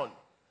Sihon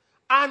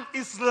and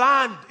his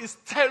land, his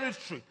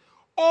territory,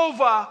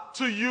 over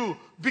to you.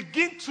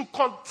 Begin to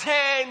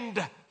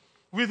contend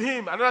with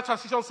him. Another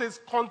translation says,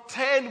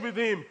 contend with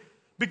him.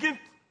 Begin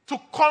to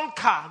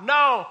conquer.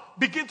 Now,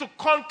 begin to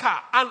conquer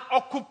and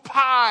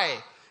occupy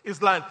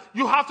his land.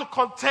 You have to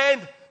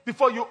contend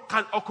before you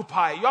can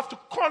occupy. You have to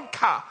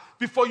conquer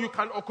before you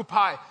can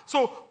occupy.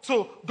 So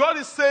God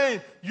is saying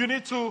you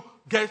need to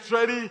get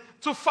ready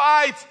to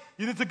fight.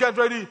 You need to get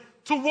ready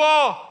to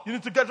war. You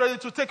need to get ready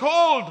to take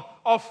hold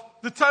of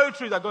the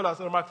territory that God has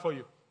earmarked for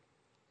you.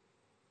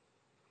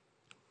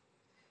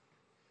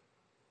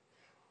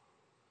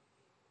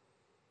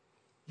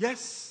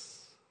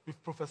 Yes,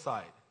 we've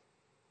prophesied.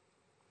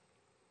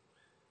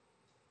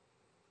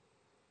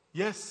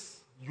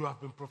 Yes, you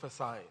have been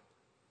prophesying.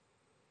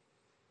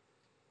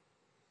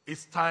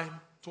 It's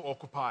time to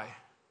occupy.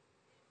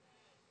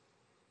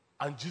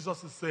 And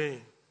Jesus is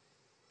saying,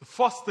 the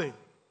first thing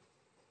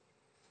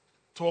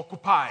to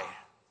occupy,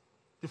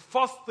 the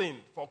first thing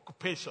for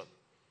occupation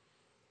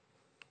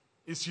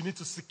is you need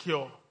to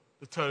secure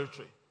the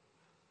territory.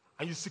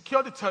 And you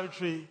secure the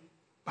territory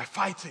by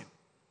fighting.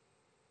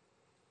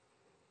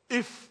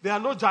 If there are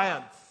no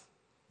giants,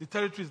 the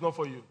territory is not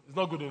for you. It's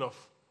not good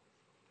enough.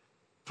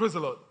 Praise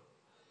the Lord.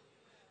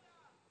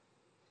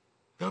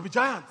 There will be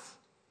giants.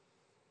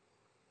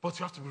 But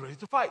you have to be ready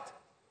to fight.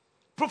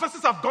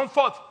 Prophecies have gone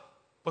forth,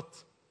 but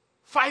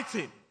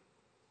fighting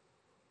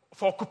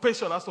for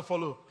occupation has to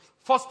follow.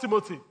 1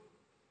 Timothy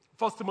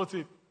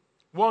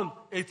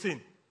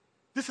 1:18.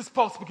 This is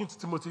Paul speaking to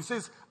Timothy. He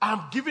says, I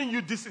am giving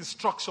you these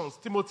instructions,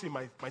 Timothy,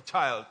 my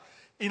child,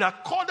 in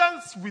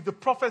accordance with the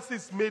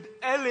prophecies made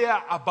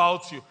earlier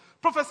about you.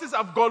 Prophecies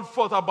have gone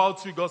forth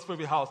about you, God's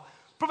favorite house.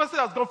 Prophecy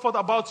has gone forth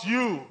about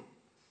you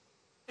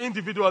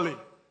individually.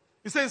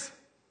 He says,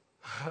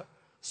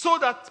 so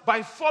that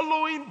by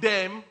following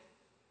them,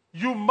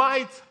 you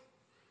might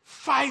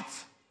fight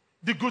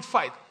the good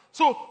fight.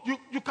 So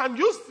you can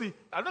use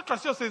another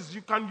translation says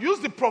you can use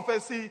the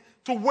prophecy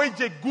to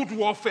wage a good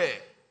warfare.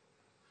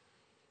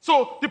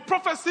 So the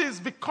prophecies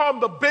become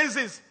the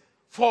basis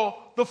for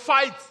the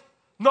fight,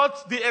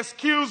 not the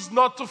excuse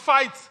not to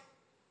fight.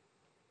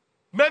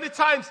 Many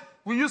times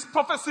we use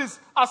prophecies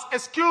as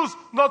excuse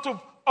not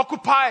to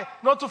occupy,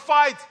 not to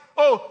fight.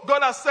 Oh,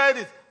 God has said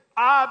it.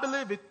 I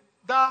believe it.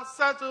 That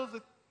settles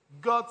it.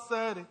 God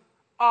said it.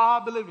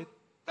 I believe it.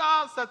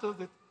 That settles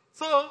it.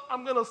 So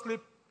I'm going to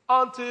sleep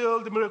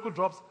until the miracle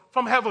drops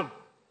from heaven.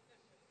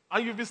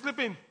 And you've been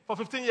sleeping for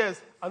 15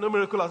 years and no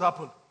miracle has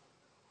happened.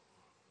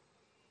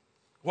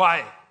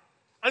 Why?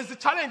 And it's the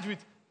challenge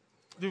with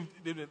the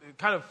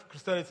kind of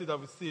Christianity that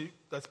we see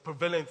that's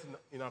prevalent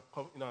in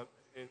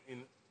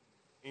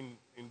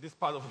this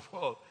part of the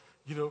world.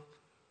 You know,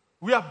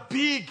 we are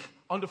big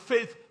on the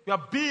faith. We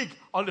are big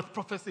on the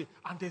prophecy.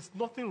 And there's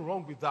nothing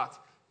wrong with that.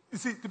 You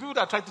see, the people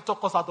that try to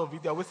talk us out of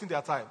it, they are wasting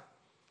their time.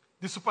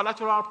 The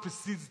supernatural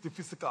precedes the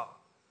physical.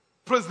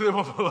 Praise the name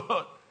of the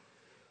Lord.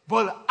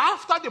 But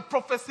after the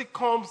prophecy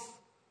comes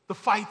the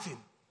fighting.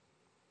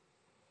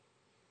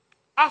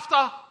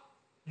 After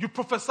you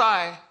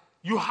prophesy,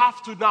 you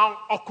have to now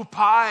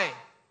occupy.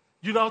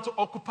 You now have to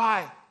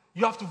occupy.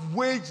 You have to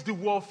wage the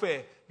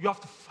warfare. You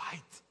have to fight.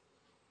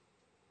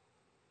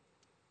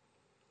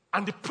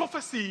 And the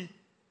prophecy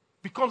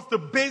becomes the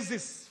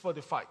basis for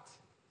the fight,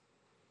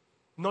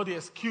 not the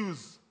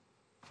excuse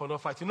for not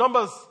fighting.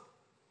 Numbers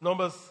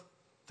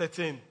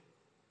 13.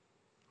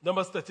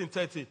 Numbers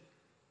 13:30.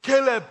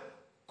 Caleb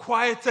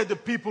quieted the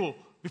people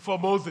before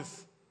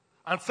Moses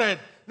and said,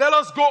 let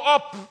us go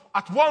up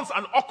at once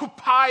and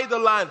occupy the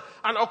land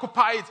and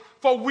occupy it,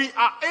 for we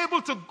are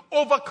able to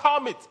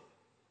overcome it.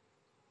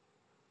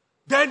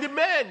 Then the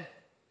men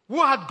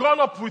who had gone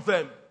up with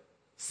them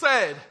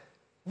said,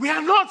 we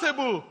are not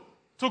able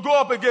to go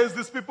up against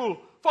these people,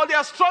 for they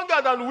are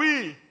stronger than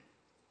we.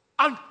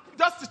 And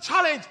that's the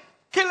challenge.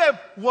 Caleb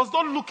was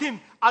not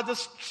looking at the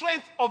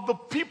strength of the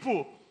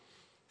people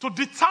to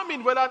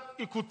determine whether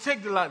he could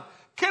take the land.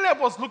 Caleb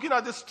was looking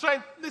at the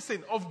strength,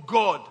 of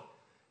God.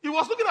 He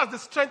was looking at the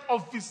strength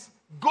of his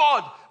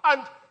God.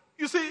 And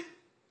you see,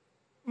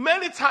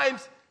 many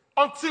times,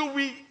 until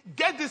we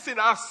get this in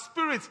our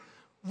spirit,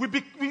 we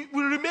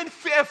remain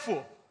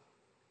fearful.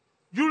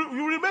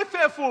 You remain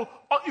fearful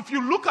if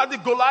you look at the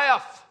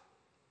Goliath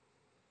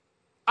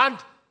and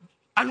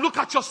look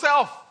at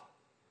yourself.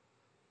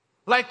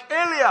 Like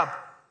Eliab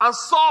and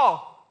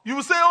Saul, you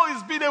will say, oh,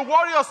 he's been a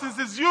warrior since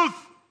his youth.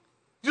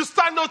 You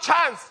stand no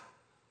chance.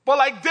 But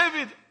like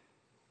David,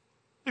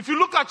 if you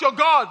look at your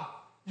God,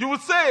 you would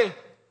say,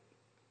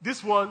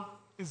 this one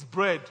is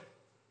bread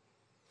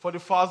for the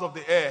fowls of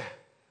the air.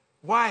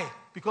 Why?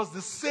 Because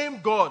the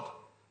same God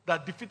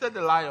that defeated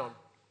the lion,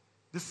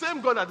 the same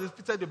God that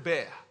defeated the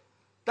bear,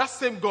 that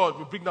same God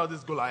will bring down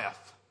this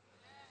Goliath.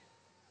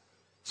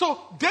 So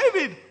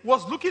David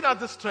was looking at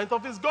the strength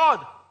of his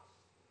God,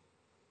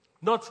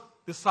 not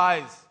the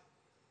size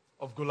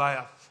of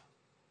Goliath.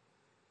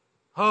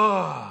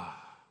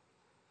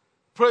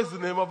 Praise the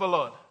name of the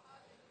Lord.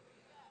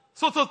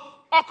 So to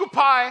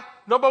occupy,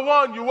 number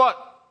one, you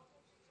what?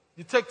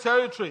 You take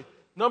territory.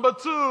 Number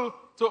two,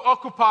 to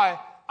occupy.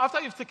 After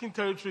you've taken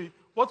territory,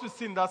 what we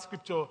see in that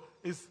scripture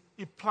is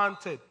he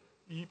planted.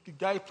 The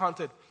guy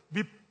planted.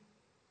 Be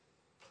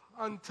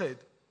planted.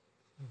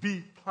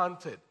 Be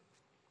planted.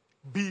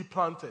 Be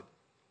planted.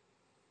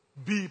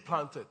 Be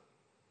planted.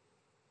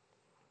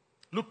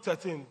 Luke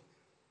 13,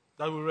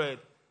 that we read,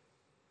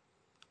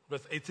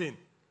 verse 18.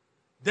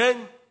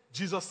 Then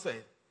Jesus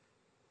said,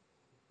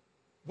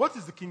 what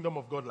is the kingdom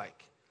of God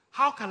like?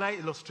 How can I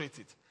illustrate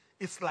it?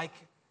 It's like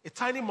a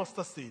tiny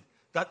mustard seed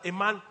that a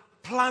man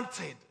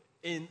planted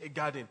in a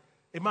garden.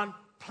 A man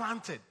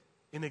planted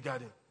in a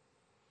garden.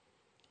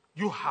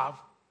 You have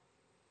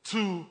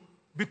to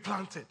be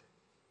planted.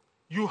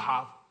 You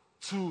have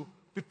to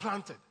be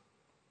planted.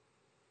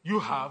 You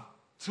have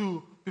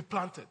to be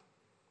planted.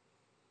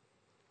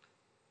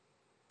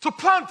 To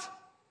plant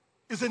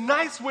is a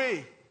nice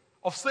way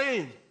of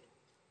saying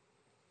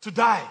to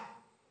die.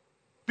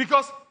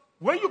 Because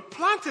when you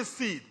plant a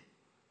seed,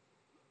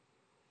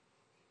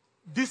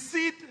 the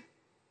seed,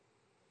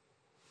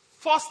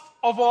 first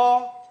of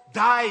all,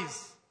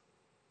 dies.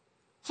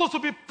 So to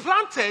be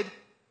planted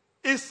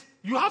is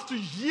you have to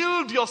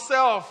yield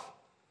yourself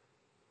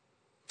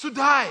to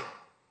die.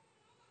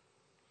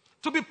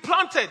 To be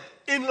planted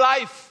in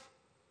life,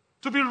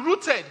 to be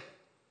rooted,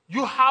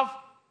 you have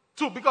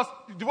to, because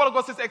the word of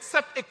God says,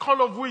 except a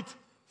corn of wheat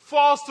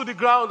falls to the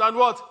ground and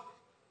what?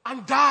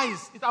 And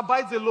dies. It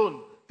abides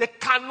alone. There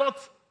cannot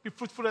be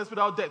fruitfulness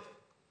without death.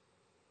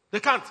 They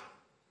can't.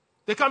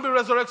 There can't be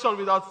resurrection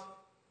without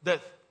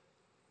death.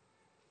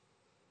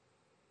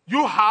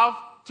 You have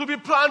to be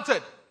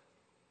planted.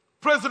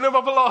 Praise the name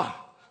of the Lord.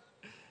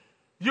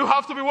 You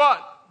have to be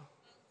what?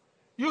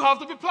 You have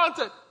to be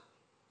planted.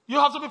 You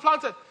have to be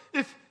planted.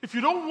 If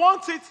you don't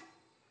want it,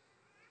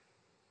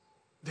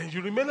 then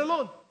you remain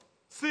alone.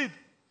 Seed.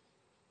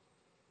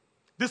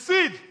 The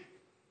seed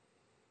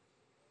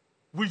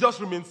will just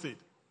remain seed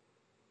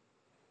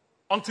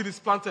until it's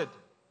planted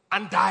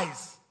and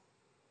dies.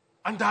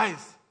 And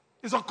dies.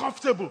 It's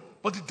uncomfortable,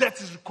 but the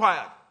death is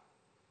required.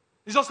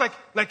 It's just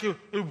like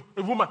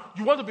a woman.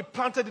 You want to be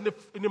planted in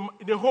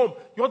a home.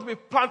 You want to be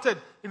planted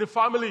in a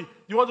family.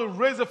 You want to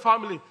raise a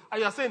family.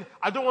 And you're saying,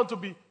 I don't want to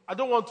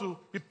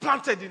be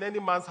planted in any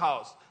man's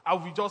house. I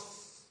will just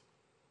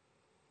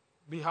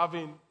be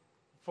having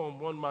from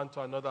one man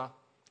to another.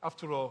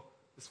 After all,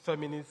 it's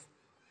feminist.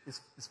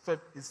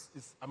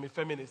 I'm a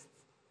feminist.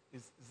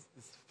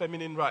 It's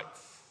feminine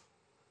rights.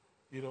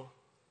 You know.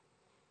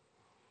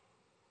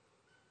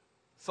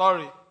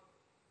 Sorry.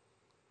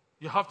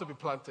 You have to be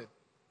planted.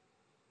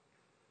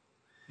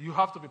 You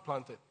have to be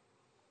planted.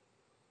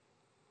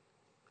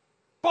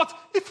 But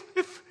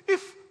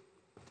if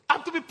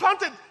I'm to be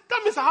planted,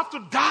 that means I have to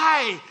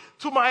die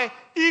to my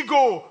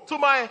ego, to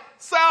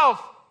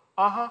myself.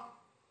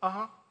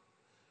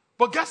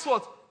 But guess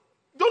what?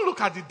 Don't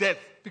look at the death,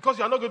 because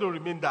you are not going to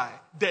remain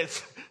dead.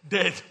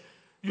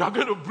 You are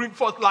going to bring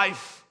forth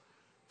life.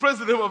 Praise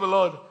the name of the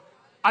Lord.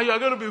 And you are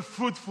going to be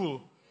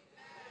fruitful.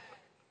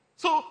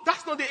 So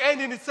that's not the end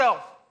in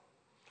itself.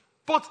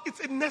 But it's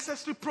a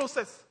necessary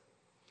process.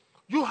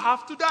 You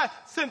have to die.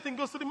 Same thing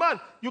goes to the man.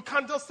 You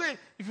can't just say,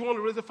 if you want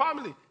to raise a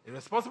family, a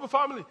responsible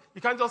family,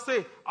 you can't just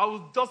say, I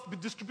will just be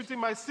distributing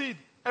my seed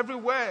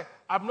everywhere.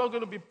 I'm not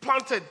going to be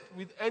planted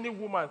with any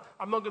woman.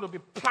 I'm not going to be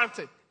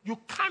planted. You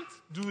can't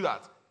do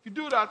that. If you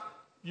do that,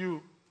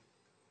 you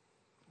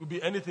will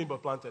be anything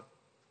but planted.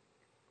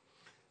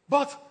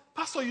 But,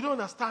 Pastor, you don't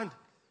understand.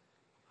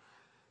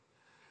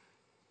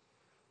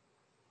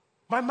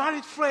 My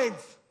married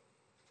friends,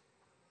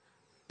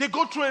 they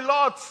go through a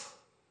lot.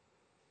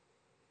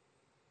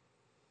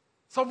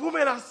 Some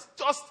women are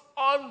just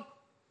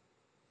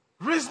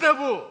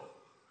unreasonable.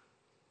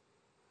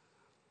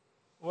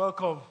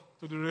 Welcome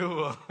to the real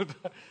world.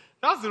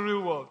 That's the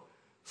real world.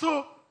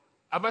 So,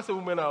 I might say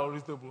women are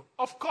unreasonable.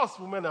 Of course,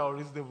 women are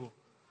unreasonable.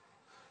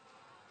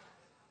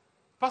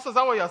 Pastor, is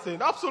that what you're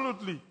saying?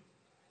 Absolutely.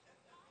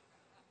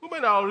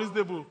 Women are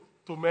unreasonable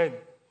to men.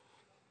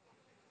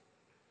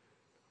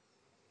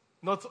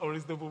 Not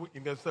unreasonable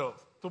in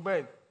themselves. To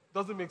men.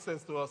 Doesn't make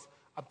sense to us.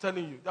 I'm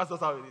telling you, that's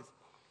just how it is.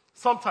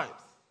 Sometimes,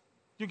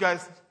 you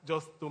guys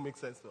just don't make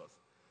sense to us.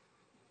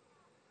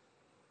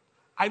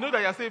 I know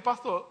that you're saying,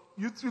 Pastor,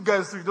 you two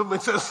guys don't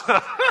make sense.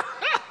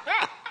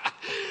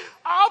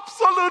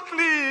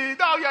 Absolutely.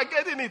 Now you're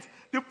getting it.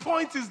 The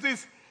point is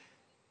this.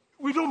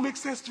 We don't make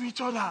sense to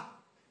each other.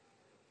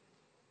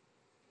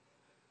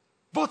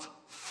 But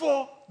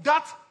for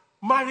that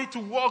marriage to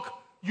work,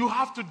 you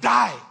have to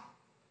die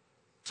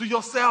to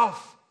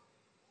yourself.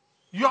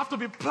 You have to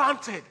be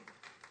planted.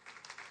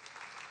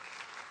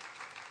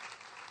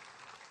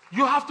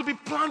 You have to be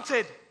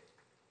planted.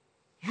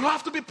 You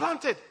have to be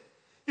planted.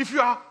 If you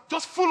are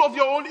just full of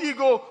your own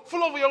ego,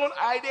 full of your own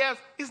ideas,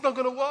 it's not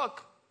going to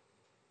work.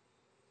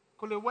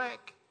 Going to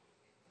work.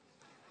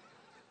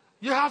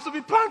 You have to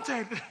be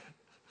planted.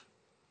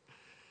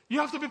 You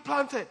have to be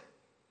planted.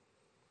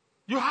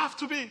 You have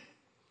to be.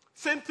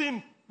 Same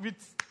thing with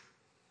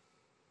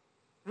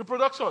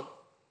reproduction.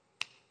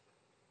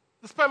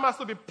 The sperm has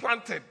to be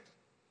planted.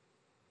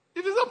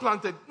 If it's not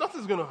planted,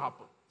 nothing's going to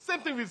happen. Same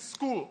thing with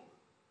school.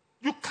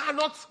 You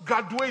cannot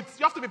graduate.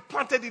 You have to be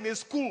planted in a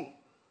school.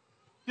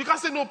 You can't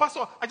say, no,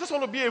 Pastor, I just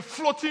want to be a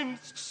floating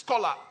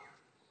scholar.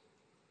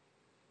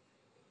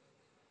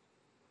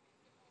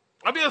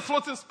 I'll be a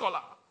floating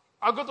scholar.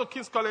 I'll go to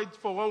King's College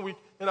for 1 week,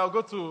 and I'll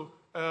go to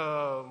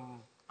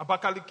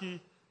Abakaliki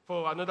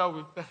for another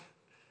week.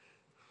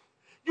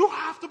 You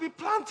have to be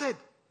planted.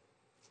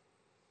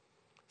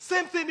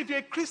 Same thing if you're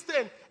a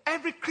Christian.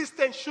 Every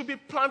Christian should be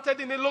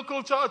planted in a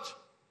local church.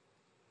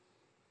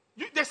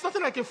 There's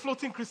nothing like a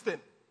floating Christian.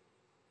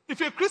 If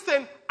you're a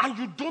Christian and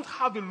you don't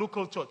have a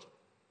local church,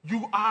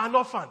 you are an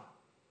orphan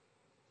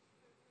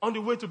on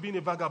the way to being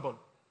a vagabond.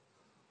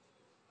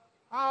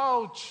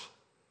 Ouch.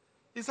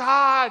 It's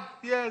hard.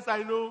 Yes,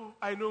 I know.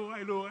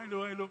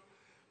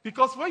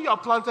 Because when you are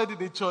planted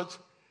in a church,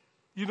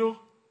 people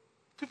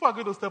are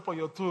going to step on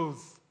your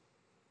toes.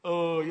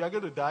 Oh, you're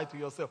going to die to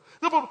yourself.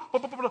 No,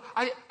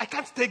 I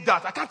can't take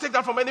that. I can't take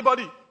that from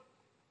anybody.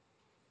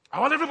 I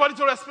want everybody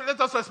to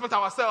let us respect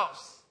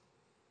ourselves.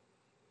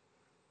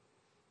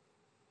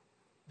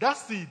 That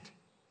seed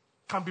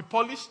can be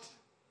polished,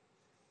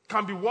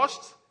 can be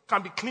washed,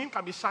 can be clean,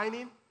 can be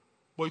shining,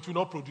 but it will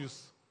not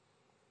produce.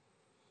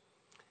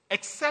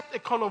 Except a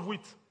corn of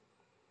wheat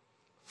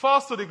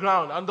falls to the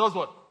ground and does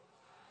what?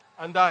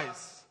 And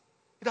dies.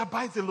 It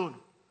abides alone.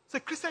 So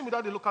a Christian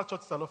without a local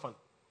church is an orphan.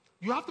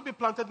 You have to be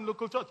planted in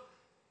local church.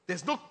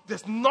 There's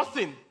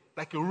nothing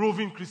like a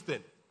roving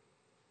Christian.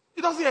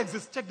 It doesn't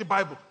exist. Check the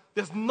Bible.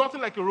 There's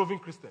nothing like a roving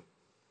Christian.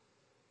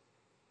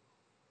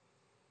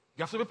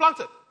 You have to be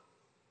planted.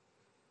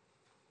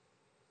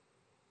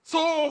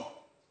 So,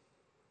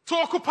 to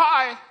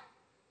occupy,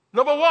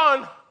 number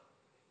 1,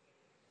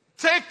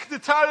 take the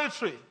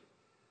territory.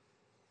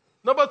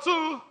 Number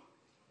 2,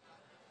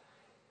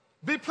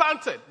 be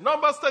planted.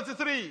 Numbers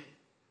 33,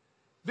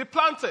 be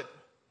planted.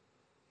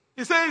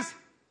 It says,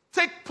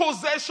 take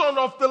possession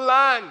of the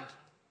land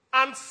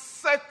and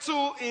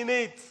settle in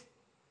it.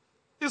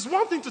 It's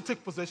one thing to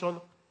take possession,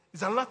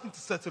 it's another thing to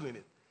settle in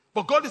it.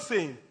 But God is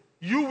saying,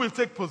 you will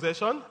take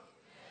possession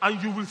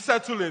and you will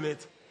settle in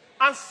it.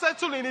 And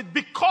settle in it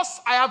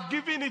because I have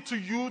given it to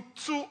you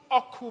to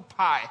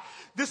occupy.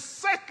 The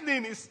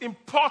settling is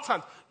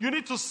important. You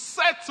need to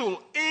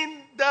settle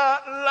in the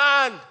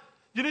land.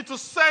 You need to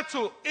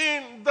settle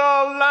in the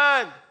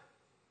land.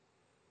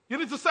 You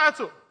need to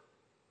settle.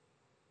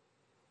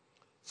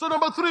 So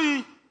number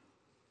 3,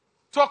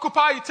 to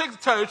occupy, you take the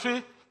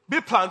territory, be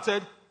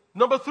planted.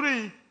 Number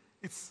 3,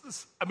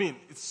 it's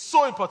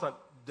so important.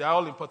 They're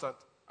all important.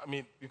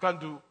 You can't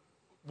do,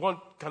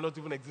 one cannot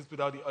even exist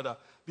without the other.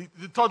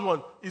 The third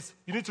one is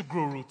you need to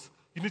grow root.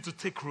 You need to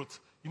take root.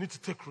 You need to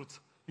take root.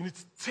 You need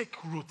to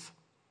take root.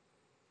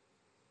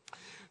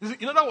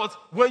 In other words,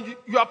 when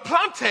you are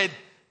planted,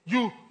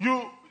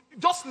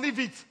 just leave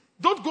it.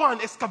 Don't go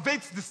and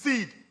excavate the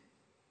seed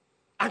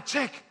and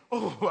check.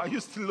 Oh, are you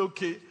still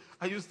okay?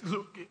 Are you still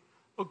okay?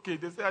 Okay,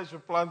 they say I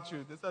should plant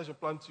you. They say I should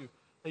plant you.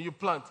 And you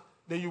plant.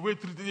 Then you wait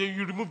 3 days, then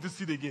you remove the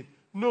seed again.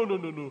 No.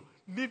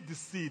 Leave the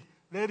seed.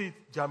 Let it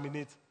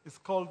germinate. It's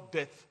called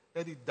death.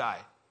 Let it die.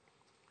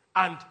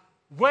 And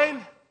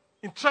when,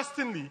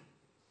 interestingly,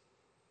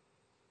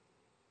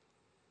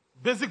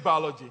 basic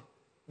biology,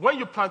 when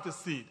you plant a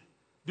seed,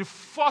 the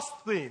first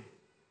thing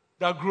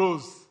that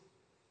grows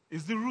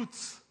is the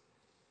roots.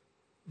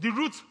 The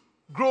root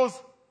grows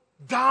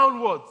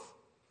downwards.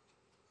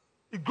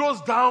 It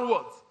grows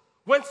downwards.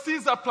 When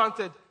seeds are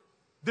planted,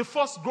 the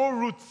first grow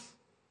roots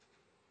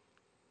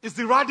is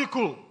the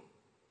radicle.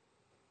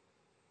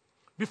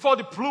 Before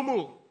the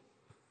plumule,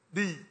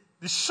 the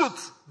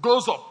shoot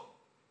goes up.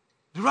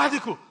 The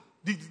radicle,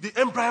 the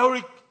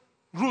embryonic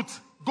root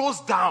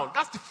goes down.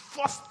 That's the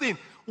first thing.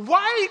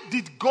 Why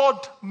did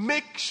God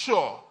make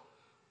sure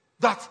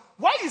that,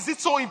 why is it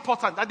so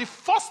important that the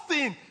first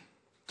thing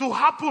to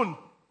happen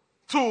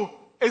to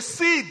a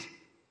seed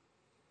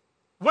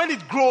when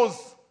it grows,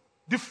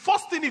 the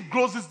first thing it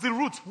grows is the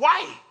root?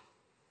 Why?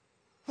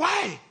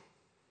 Why?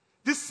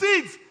 The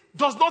seed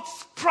does not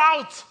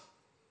sprout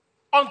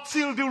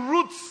until the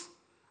roots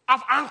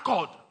have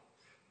anchored.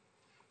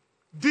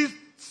 The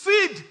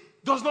seed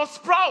does not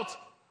sprout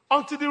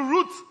until the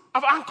roots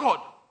have anchored.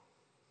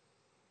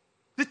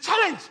 The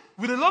challenge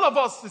with a lot of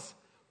us is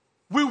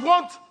we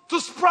want to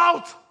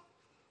sprout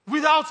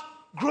without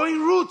growing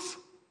roots.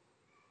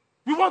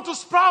 We want to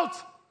sprout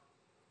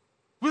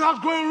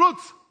without growing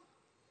roots.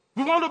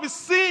 We want to be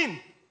seen.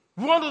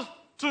 We want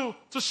to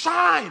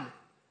shine.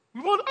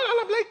 And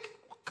I'm like,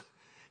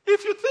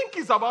 if you think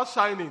it's about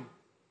shining,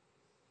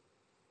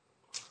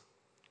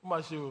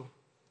 what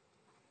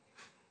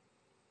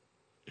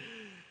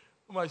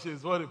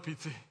a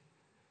pity.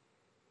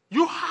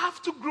 You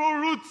have to grow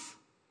roots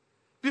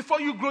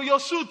before you grow your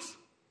shoot.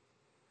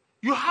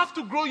 You have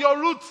to grow your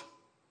root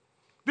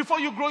before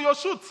you grow your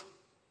shoot.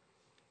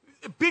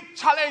 A big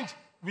challenge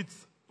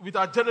with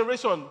our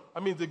generation,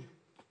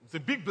 it's a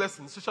big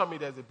blessing. Social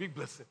media is a big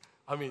blessing.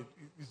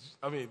 It's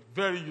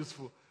very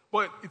useful.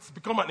 But it's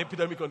become an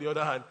epidemic on the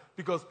other hand,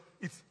 because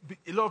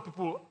a lot of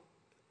people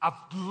have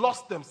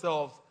lost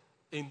themselves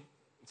in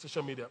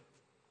social media.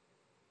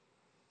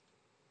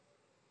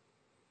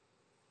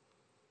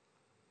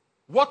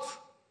 What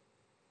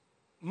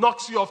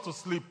knocks you off to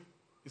sleep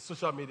is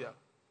social media.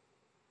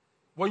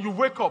 When you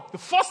wake up, the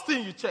first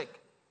thing you check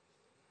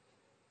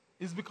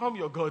is become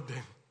your God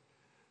then.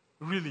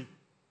 Really.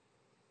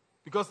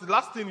 Because the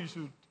last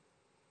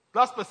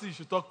person you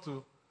should talk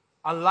to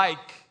and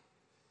like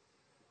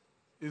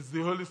is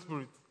the Holy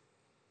Spirit.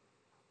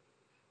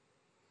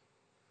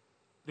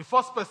 The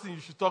first person you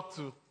should talk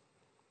to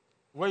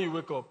when you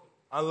wake up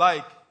and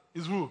like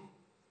is who?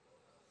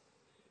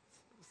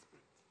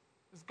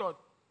 It's God.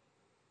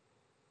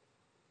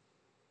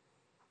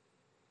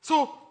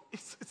 So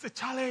it's a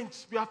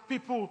challenge. We have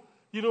people,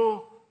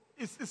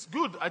 it's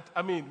good.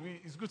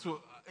 It's good to,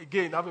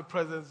 again, have a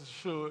presence,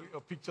 show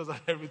your pictures and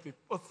everything.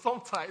 But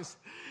sometimes,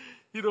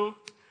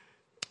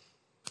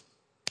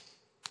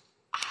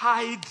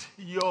 hide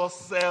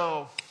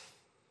yourself.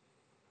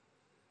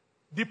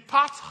 The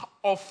part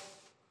of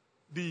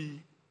the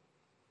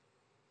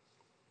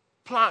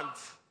plant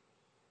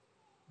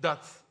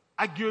that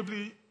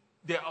arguably,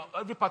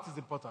 every part is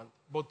important,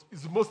 but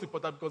it's the most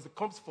important because it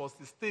comes first,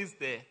 it stays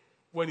there.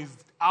 When it's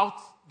out,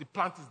 the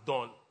plant is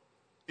done.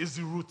 It's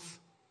the root.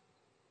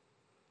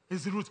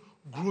 It's the root.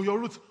 Grow your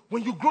roots.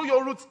 When you grow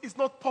your roots, it's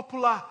not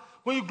popular.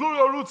 When you grow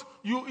your roots,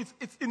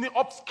 it's in the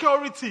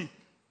obscurity.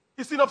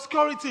 It's in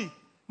obscurity.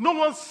 No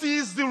one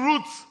sees the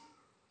roots.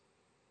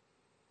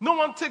 No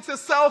one takes a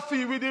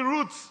selfie with the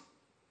roots.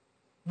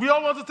 We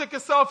all want to take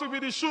a selfie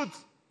with the shoot.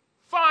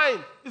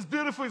 Fine. It's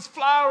beautiful. It's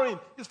flowering.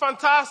 It's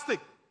fantastic.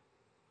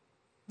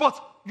 But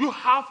you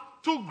have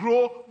to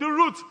grow the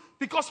roots.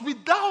 Because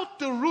without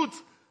the root,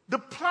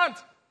 the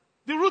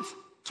roots,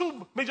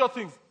 two major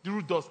things the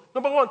root does.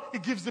 Number one,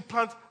 it gives the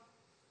plant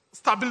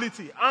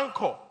stability,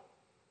 anchor.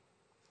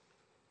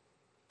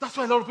 That's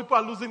why a lot of people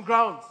are losing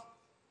ground.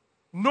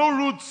 No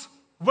roots.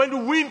 When the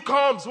wind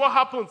comes, what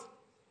happens?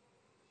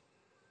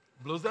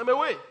 Blows them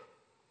away.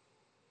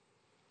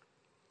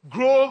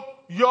 Grow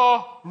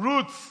your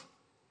roots.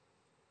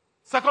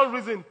 Second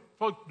reason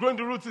for growing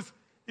the roots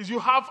is you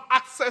have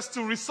access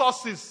to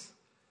resources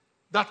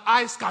that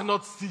eyes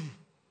cannot see.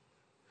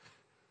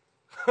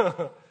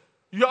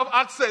 You have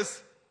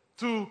access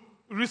to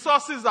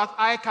resources that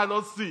eye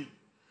cannot see.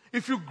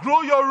 If you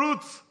grow your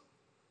roots,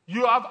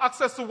 you have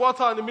access to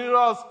water and the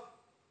minerals,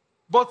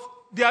 but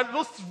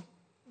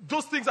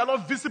those things are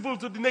not visible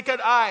to the naked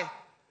eye.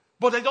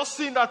 But they're just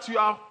seeing that you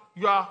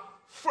are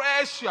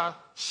fresh, you are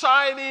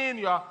shining,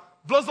 you are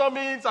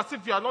blossoming, as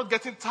if you are not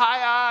getting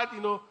tired.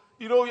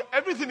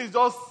 Everything is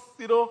just,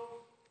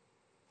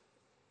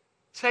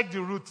 check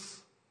the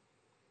roots.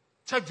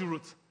 Check the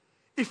roots.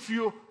 If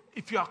you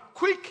are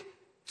quick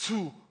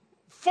to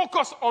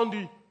focus on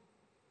the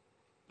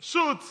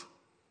shoot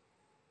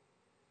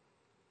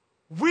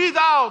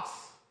without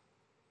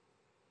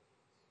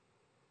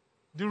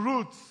the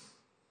roots.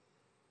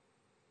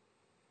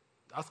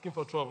 Asking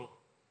for trouble.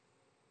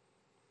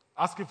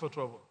 Asking for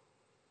trouble.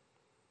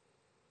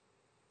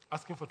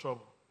 Asking for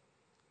trouble.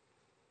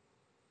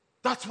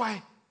 That's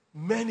why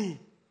many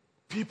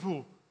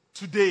people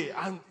today,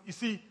 and you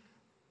see,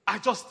 are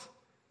just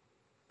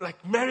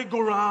like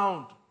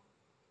merry-go-round.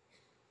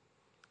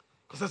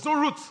 Because there's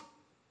no roots.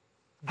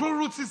 Grow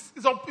roots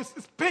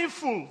is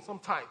painful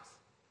sometimes.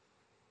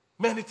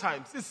 Many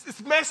times.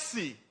 It's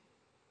messy.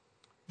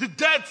 The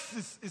dirt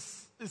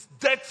is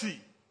dirty.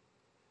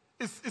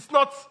 It's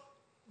not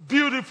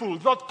beautiful.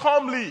 It's not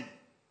comely.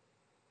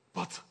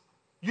 But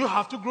you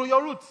have to grow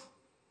your roots.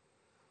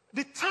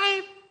 The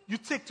time you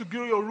take to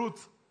grow your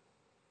roots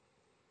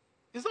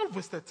is not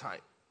wasted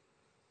time.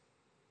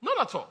 Not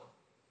at all.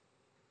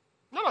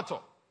 Not at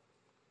all.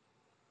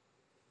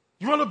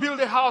 You want to build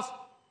a house,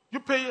 you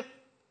pay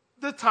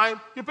the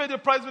time, you pay the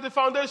price with the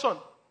foundation.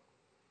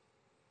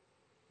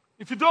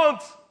 If you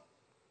don't,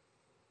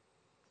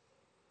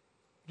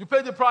 you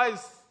pay the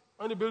price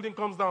when the building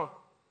comes down.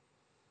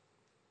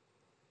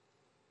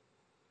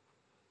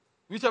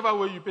 Whichever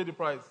way you pay the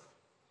price.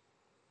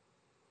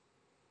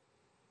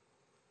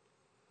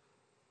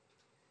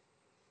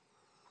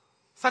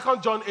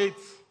 Second John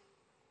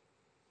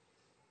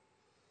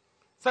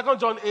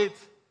 8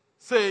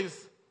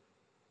 says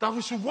that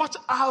we should watch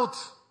out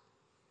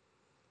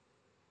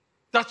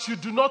that you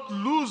do not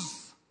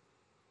lose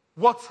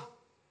what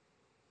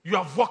you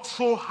have worked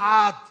so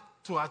hard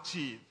to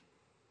achieve.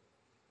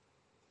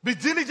 Be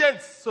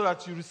diligent so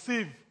that you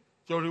receive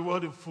your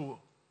reward in full.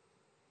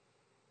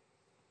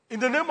 In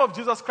the name of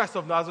Jesus Christ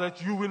of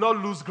Nazareth, you will not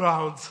lose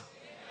ground.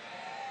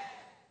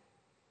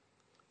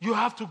 You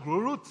have to grow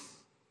roots.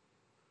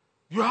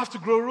 You have to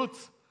grow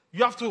roots.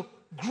 You have to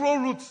grow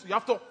roots. You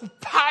have to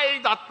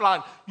occupy that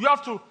land. You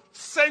have to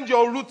send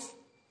your roots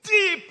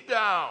deep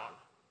down.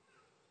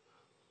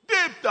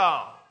 Deep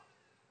down.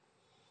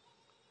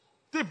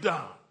 Deep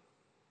down.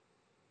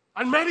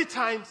 And many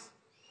times,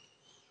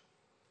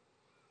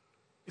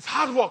 it's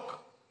hard work,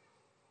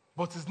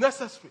 but it's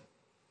necessary.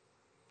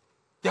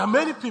 There are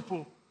many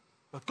people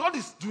that God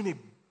is doing a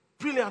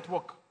brilliant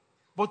work,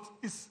 but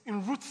it's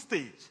in root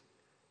stage.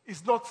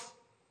 It's not,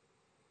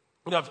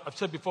 I've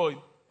said before, in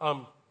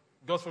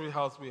God's Favorite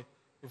House,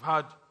 we've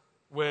had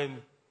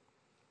when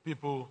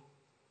people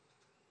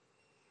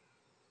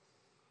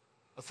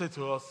say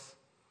to us,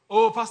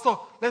 "Oh, Pastor,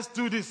 let's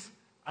do this."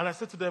 And I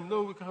said to them,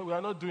 "No, we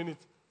are not doing it."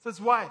 He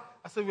says, "Why?"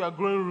 I said, "We are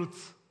growing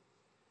roots.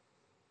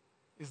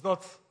 It's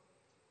not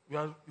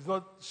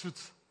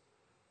shoots.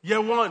 Year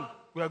 1,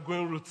 we are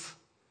growing roots.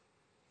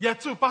 Year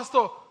 2,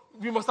 Pastor,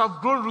 we must have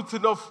grown roots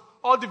enough.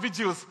 All the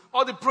vigils,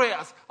 all the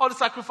prayers, all the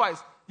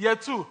sacrifice. Year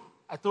 2,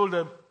 I told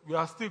them, we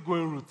are still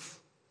growing roots.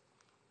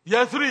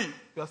 Year 3,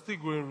 we are still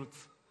growing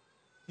roots.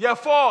 Year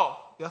 4,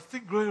 we are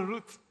still growing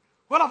roots.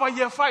 What about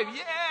year 5?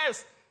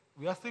 Yes,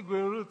 we are still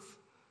growing roots.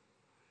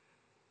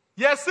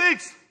 Year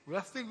 6, we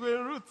are still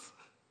growing roots.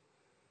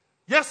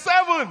 Year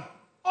 7,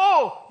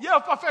 oh, year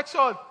of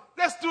perfection.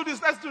 Let's do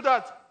this, let's do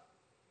that.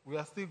 We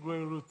are still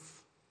growing roots.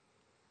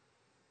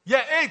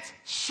 Year 8,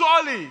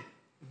 surely,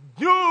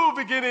 new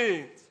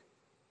beginnings.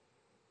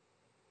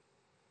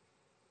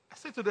 I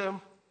say to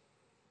them,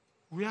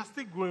 we are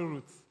still growing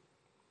roots.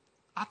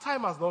 Our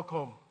time has not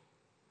come,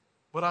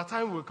 but our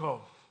time will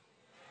come.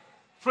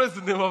 Praise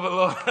the name of the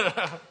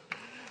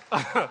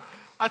Lord.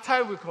 Our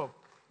time will come.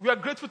 We are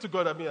grateful to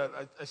God.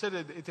 I shared it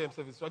at the ATM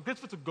service. We are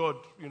grateful to God,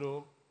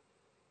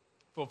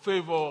 for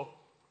favor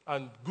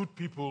and good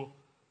people,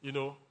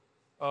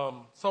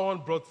 Someone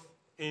brought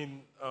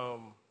in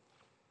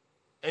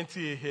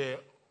NTA here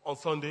on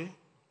Sunday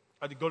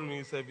at the God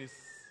Renewing service.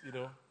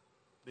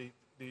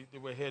 They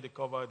were here, they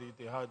covered it,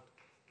 they had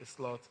a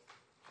slot.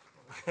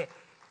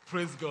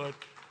 Praise God.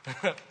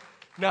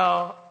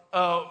 Now,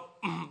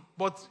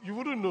 but you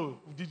wouldn't know.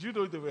 Did you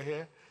know they were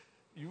here?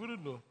 You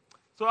wouldn't know.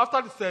 So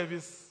after the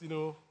service,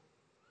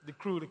 the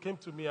crew, they came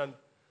to me and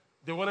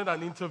they wanted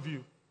an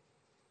interview.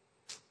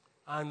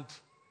 And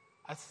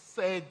I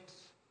said,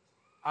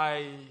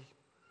 I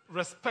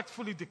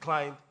respectfully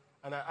declined,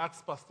 and I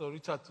asked Pastor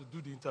Richard to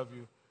do the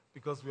interview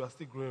because we are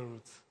still growing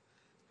roots.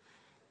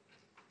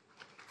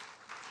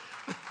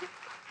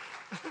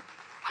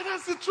 And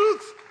that's the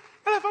truth.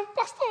 And I thought,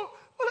 Pastor,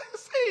 what are you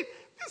saying?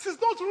 This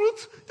is not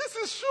root, this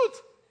is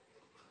shoot.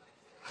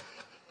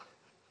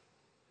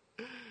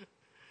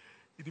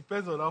 It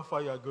depends on how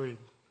far you are going.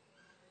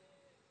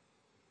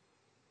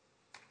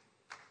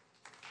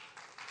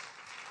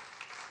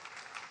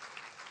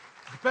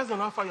 Depends on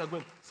how far you are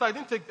going. So I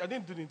didn't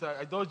do the interview.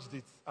 I dodged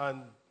it,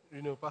 and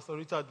Pastor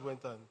Richard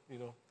went and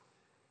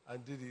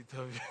and did the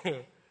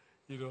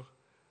interview,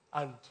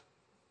 and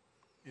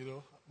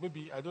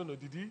maybe I don't know.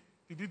 Did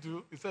he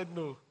do? He said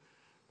no.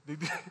 They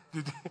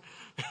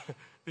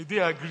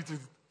didn't agree to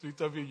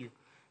interview you.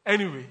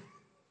 Anyway,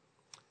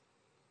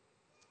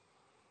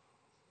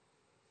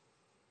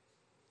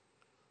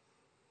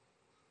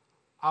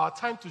 our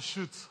time to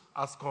shoot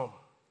has come.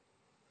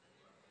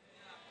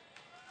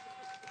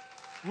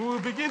 We will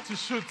begin to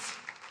shoot,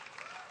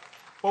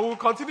 but we'll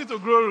continue to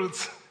grow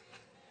roots.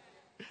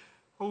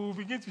 we will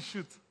begin to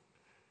shoot.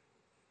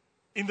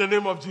 In the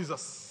name of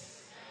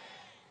Jesus.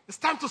 It's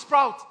time to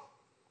sprout.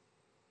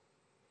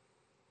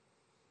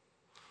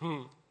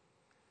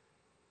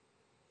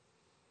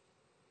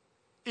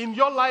 In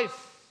your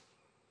life,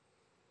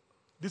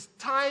 this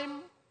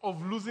time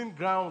of losing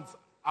grounds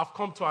have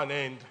come to an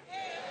end.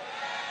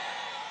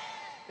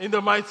 In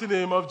the mighty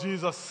name of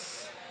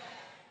Jesus.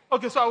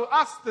 Okay, so I will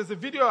ask, there's a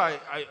video I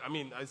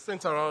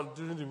sent around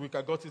during the week.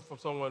 I got it from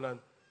someone and,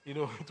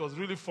 it was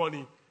really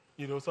funny.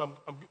 So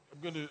I'm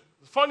going to,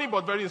 funny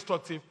but very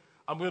instructive.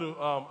 I'm going to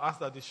ask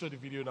that they show the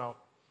video now.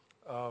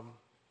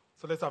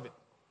 So let's have it.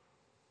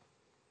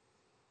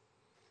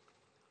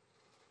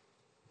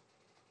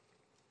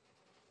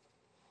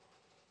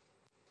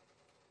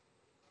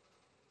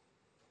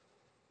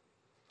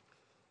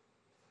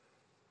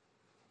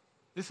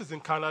 This is in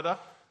Canada.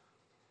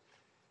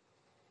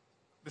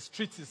 The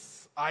street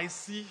is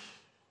icy.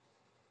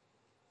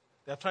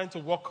 They're trying to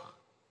walk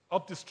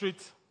up the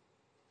street.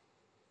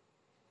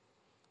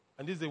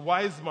 And this is a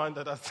wise man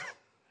that has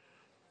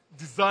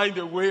designed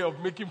a way of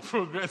making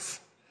progress.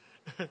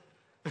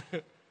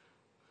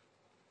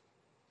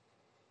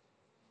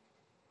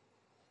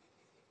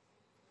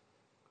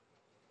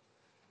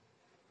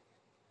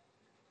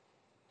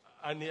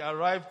 And he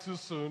arrived too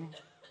soon.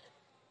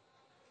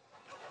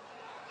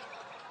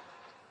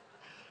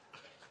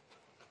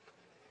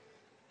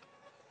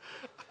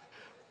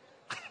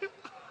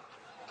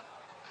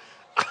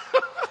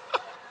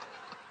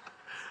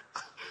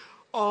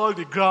 All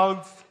the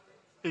grounds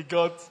he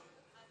got,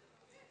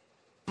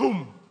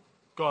 boom,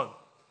 gone.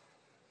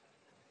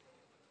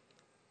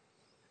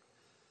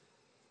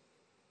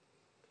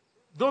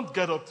 Don't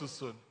get up too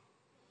soon.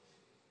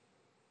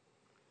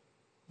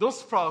 Don't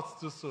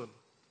sprout too soon.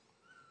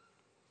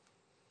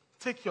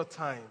 Take your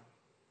time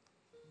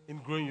in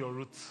growing your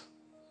roots.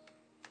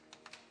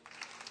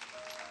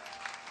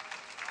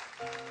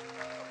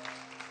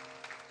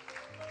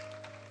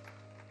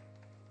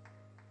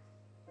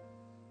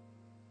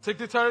 Take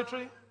the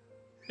territory,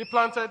 be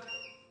planted,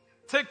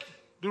 take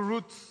the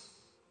roots,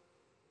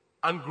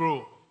 and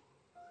grow.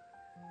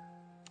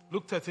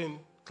 Luke 13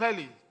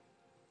 clearly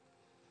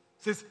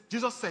says,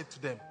 Jesus said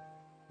to them,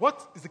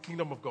 what is the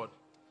kingdom of God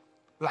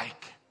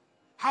like?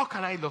 How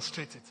can I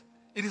illustrate it?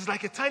 It is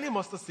like a tiny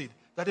mustard seed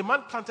that a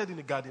man planted in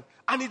a garden,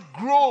 and it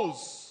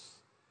grows.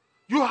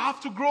 You have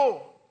to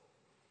grow.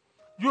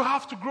 You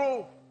have to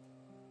grow.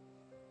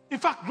 In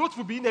fact, growth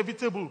will be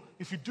inevitable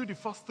if you do the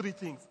first three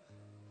things.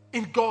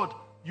 In God,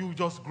 you will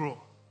just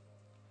grow.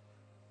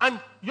 And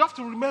you have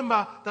to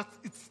remember that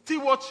it's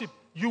stewardship.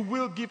 You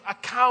will give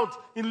account.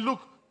 In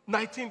Luke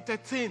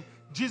 19:13,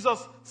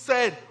 Jesus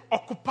said,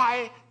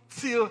 occupy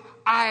till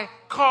I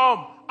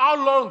come.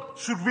 How long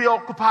should we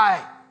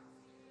occupy?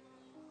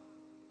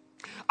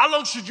 How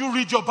long should you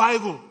read your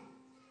Bible?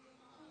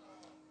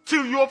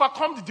 Till you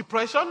overcome the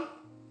depression?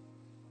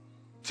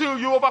 Till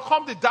you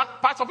overcome the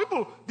dark parts of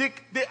people? They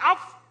have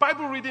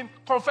Bible reading,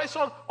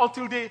 confession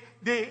until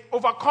they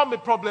overcome a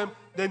problem,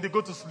 then they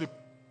go to sleep.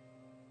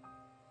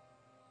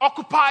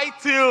 Occupy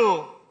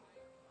till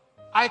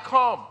I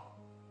come.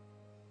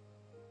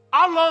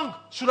 How long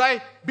should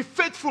I be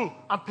faithful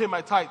and pay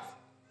my tithes?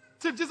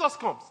 Till Jesus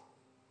comes.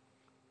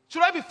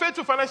 Should I be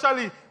faithful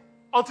financially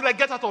until I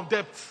get out of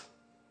debt?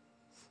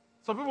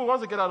 Some people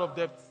want to get out of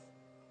debt.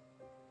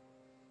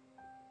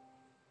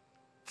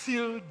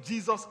 Till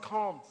Jesus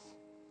comes.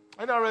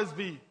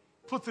 NRSV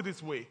puts it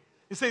this way.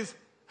 It says,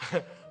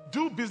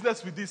 do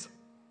business with this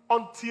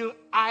until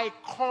I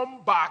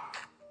come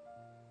back.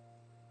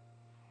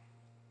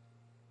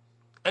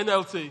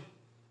 NLT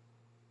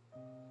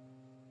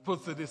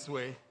puts it this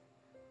way.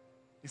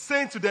 He's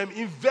saying to them,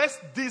 invest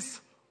this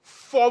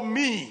for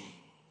me.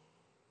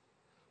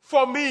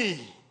 For me.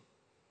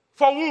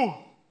 For who?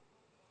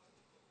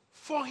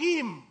 For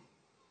him.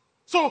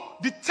 So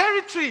the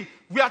territory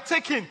we are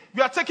taking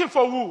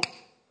for who?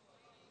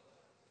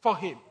 For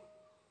him.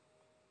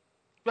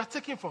 We are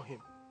taking for him.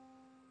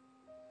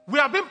 We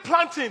have been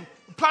planted.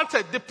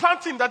 The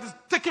planting that is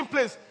taking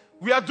place,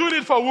 we are doing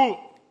it for who?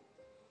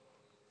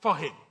 For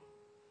him.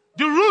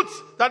 The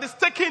roots that is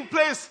taking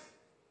place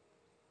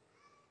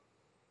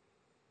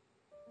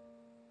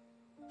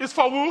is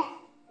for who?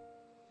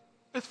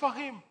 It's for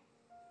him.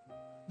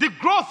 The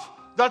growth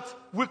that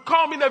will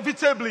come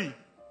inevitably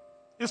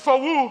is for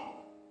who?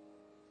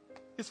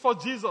 It's for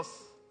Jesus.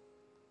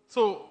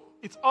 So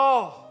it's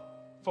all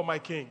for my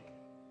King.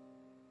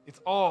 It's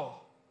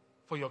all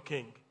for your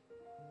King.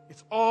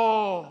 It's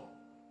all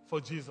for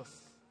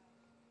Jesus.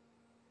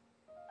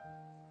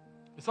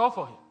 It's all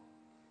for him.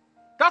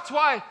 That's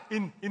why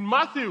in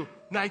Matthew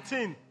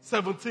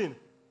 19:17,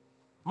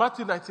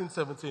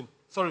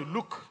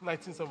 Luke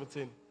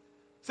 19:17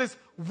 says,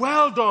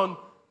 well done,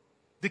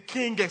 the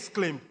king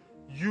exclaimed,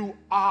 you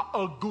are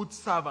a good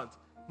servant.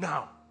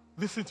 Now,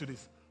 listen to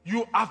this.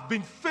 You have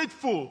been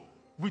faithful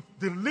with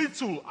the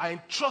little I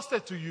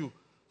entrusted to you,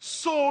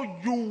 so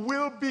you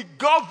will be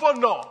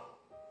governor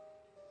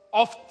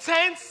of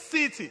 10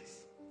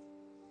 cities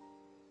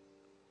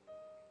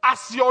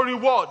as your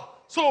reward.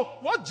 So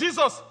what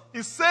Jesus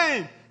is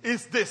saying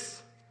is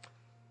this.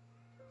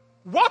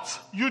 what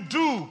you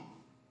do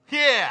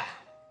here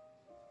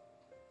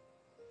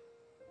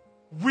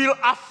will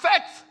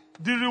affect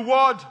the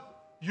reward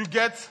you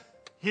get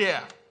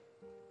here.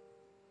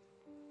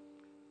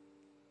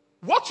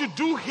 What you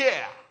do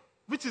here,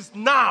 which is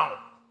now,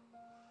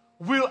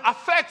 will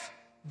affect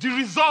the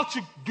result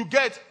you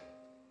get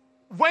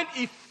when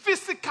it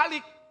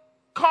physically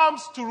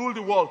comes to rule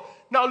the world.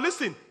 Now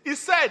listen, he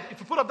said, if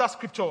you put up that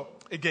scripture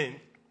again,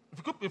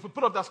 if you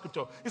put up that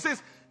scripture, it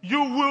says, you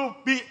will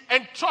be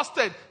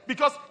entrusted,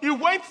 because he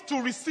went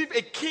to receive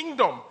a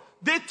kingdom.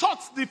 They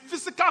thought the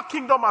physical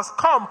kingdom has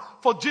come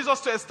for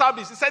Jesus to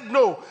establish. He said,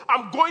 no,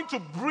 I'm going to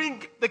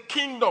bring the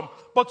kingdom,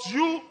 but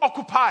you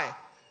occupy,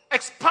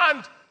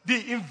 expand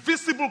the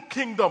invisible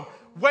kingdom.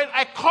 When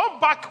I come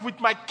back with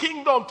my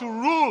kingdom to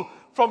rule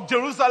from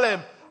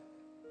Jerusalem,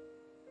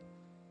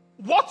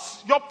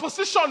 what's your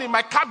position in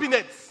my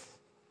cabinet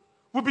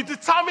will be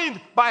determined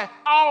by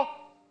how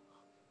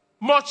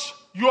much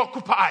you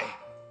occupy.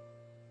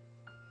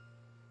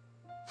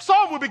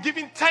 Some will be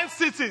given 10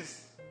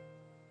 cities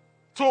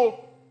to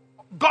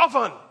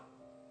govern,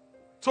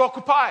 to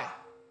occupy.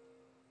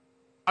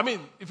 I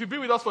mean, if you've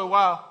been with us for a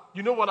while,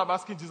 you know what I'm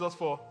asking Jesus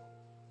for.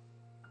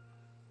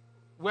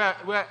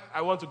 Where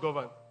I want to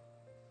govern.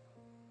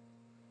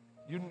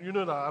 You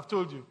know that, I've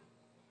told you.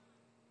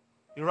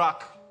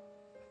 Iraq.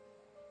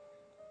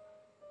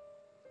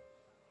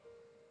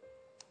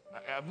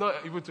 I'm not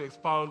able to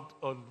expound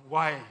on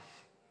why.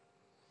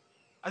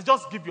 I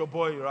just give your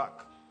boy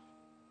Iraq.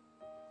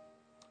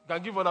 You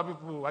can give other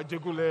people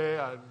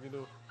Ajegule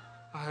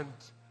and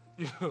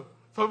some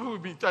people will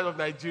be in charge of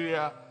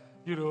Nigeria,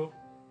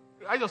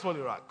 I just want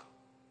Iraq.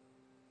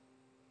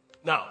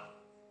 Now,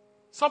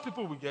 some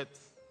people will get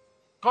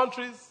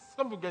countries,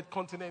 some people get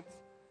continents.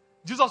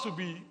 Jesus will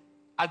be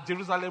at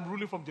Jerusalem,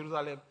 ruling from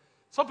Jerusalem.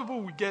 Some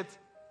people will get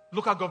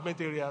local government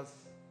areas.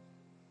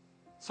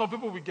 Some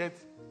people will get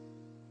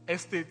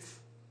estates.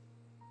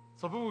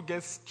 Some people will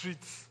get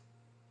streets.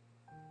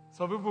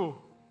 Some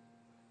people,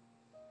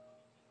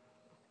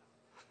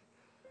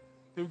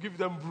 they will give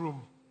them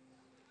broom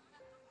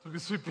to be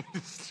sweeping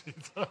the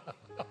streets.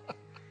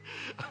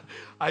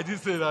 I didn't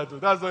say that, though.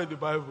 That's not in the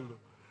Bible.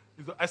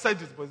 I said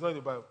it, but it's not in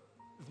the Bible.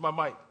 It's my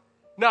mind.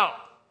 Now,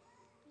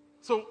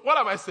 so what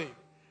am I saying?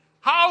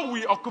 How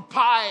we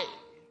occupy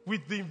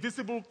with the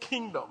invisible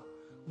kingdom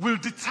will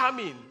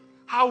determine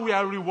how we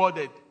are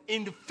rewarded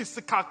in the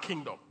physical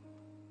kingdom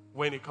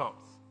when it comes.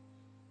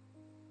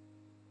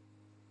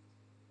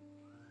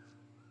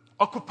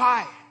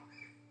 Occupy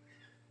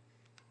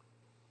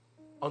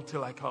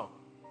until I come.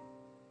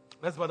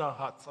 Let's bow our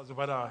hearts as we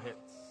bow our heads.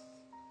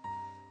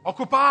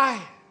 Occupy,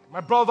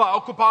 my brother,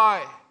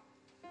 occupy.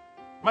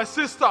 My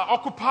sister,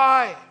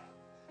 occupy.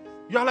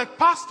 You're like,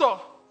 Pastor,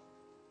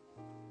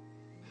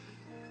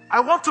 I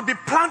want to be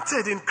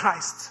planted in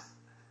Christ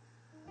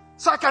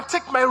so I can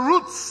take my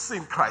roots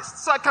in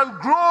Christ, so I can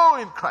grow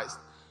in Christ.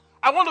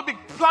 I want to be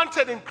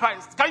planted in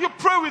Christ. Can you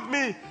pray with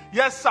me?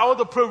 Yes, I want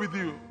to pray with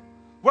you.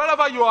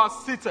 Wherever you are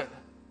seated.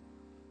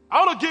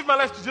 I want to give my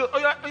life to Jesus. Oh,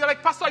 you're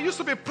like, Pastor, I used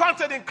to be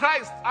planted in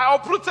Christ. I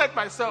uprooted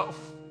myself.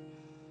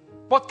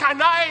 But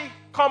can I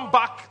come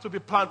back to be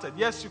planted?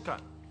 Yes, you can.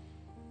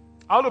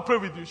 I want to pray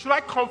with you. Should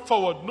I come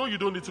forward? No, you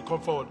don't need to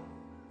come forward.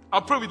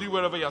 I'll pray with you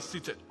wherever you are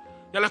seated.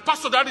 You're like,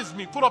 Pastor, that is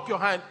me. Put up your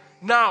hand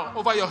now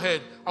over your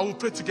head. I will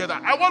pray together.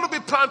 I want to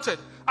be planted.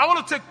 I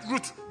want to take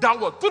root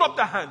downward. Put up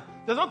the hand.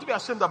 There's nothing to be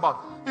ashamed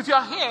about. If you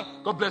are here,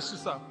 God bless you,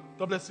 sir.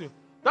 God bless you.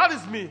 That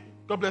is me.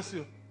 God bless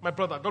you. My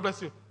brother, God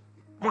bless you.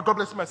 God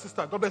bless you, my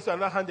sister. God bless you.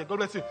 Another hand here. God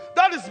bless you.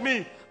 That is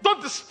me.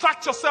 Don't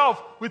distract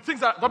yourself with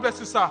things that... God bless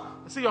you, sir.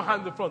 I see your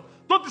hand in the front.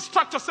 Don't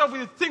distract yourself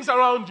with things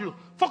around you.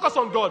 Focus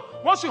on God.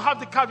 Once you have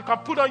the card, you can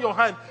put on your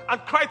hand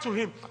and cry to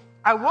Him.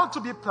 I want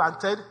to be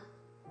planted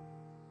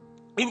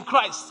in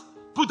Christ.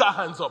 Put our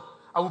hands up.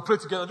 I will pray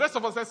together. The rest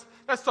of us,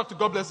 let's talk to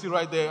God bless you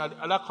right there.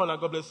 At that corner,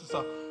 God bless you,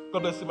 sir. God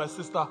bless you, my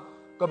sister.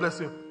 God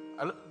bless you.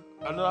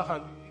 Another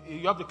hand.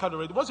 You have the card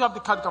already. Once you have the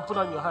card, you can put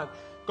on your hand.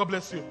 God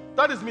bless you.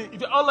 That is me. If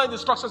the online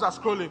instructions are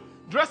scrolling,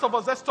 the rest of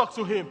us, let's talk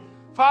to Him.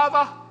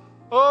 Father,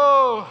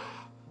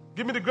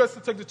 give me the grace to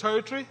take the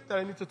territory that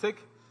I need to take.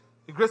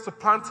 The grace to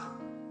plant.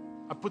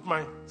 I put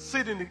my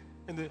seed in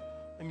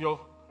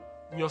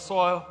your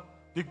soil.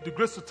 The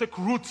grace to take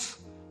roots,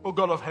 O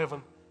God of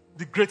heaven.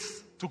 The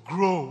grace to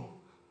grow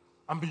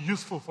and be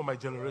useful for my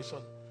generation.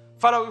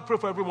 Father, we pray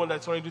for everyone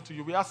that's surrendered to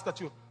you. We ask that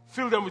you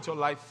fill them with your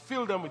life,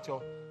 fill them with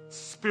your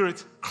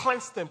spirit,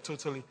 cleanse them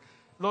totally.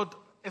 Lord,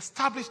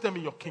 establish them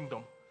in your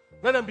kingdom.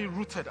 Let them be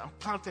rooted and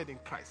planted in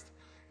Christ.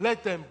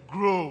 Let them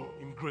grow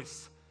in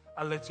grace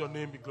and let your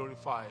name be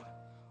glorified.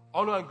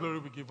 Honor and glory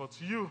we give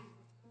unto you.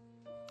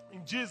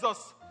 In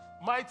Jesus'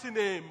 mighty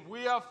name,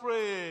 we are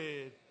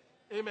prayed.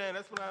 Amen.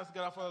 Let's put our hands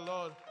together for the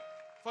Lord.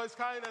 For His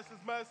kindness, His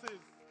mercies,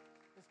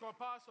 His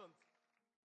compassion.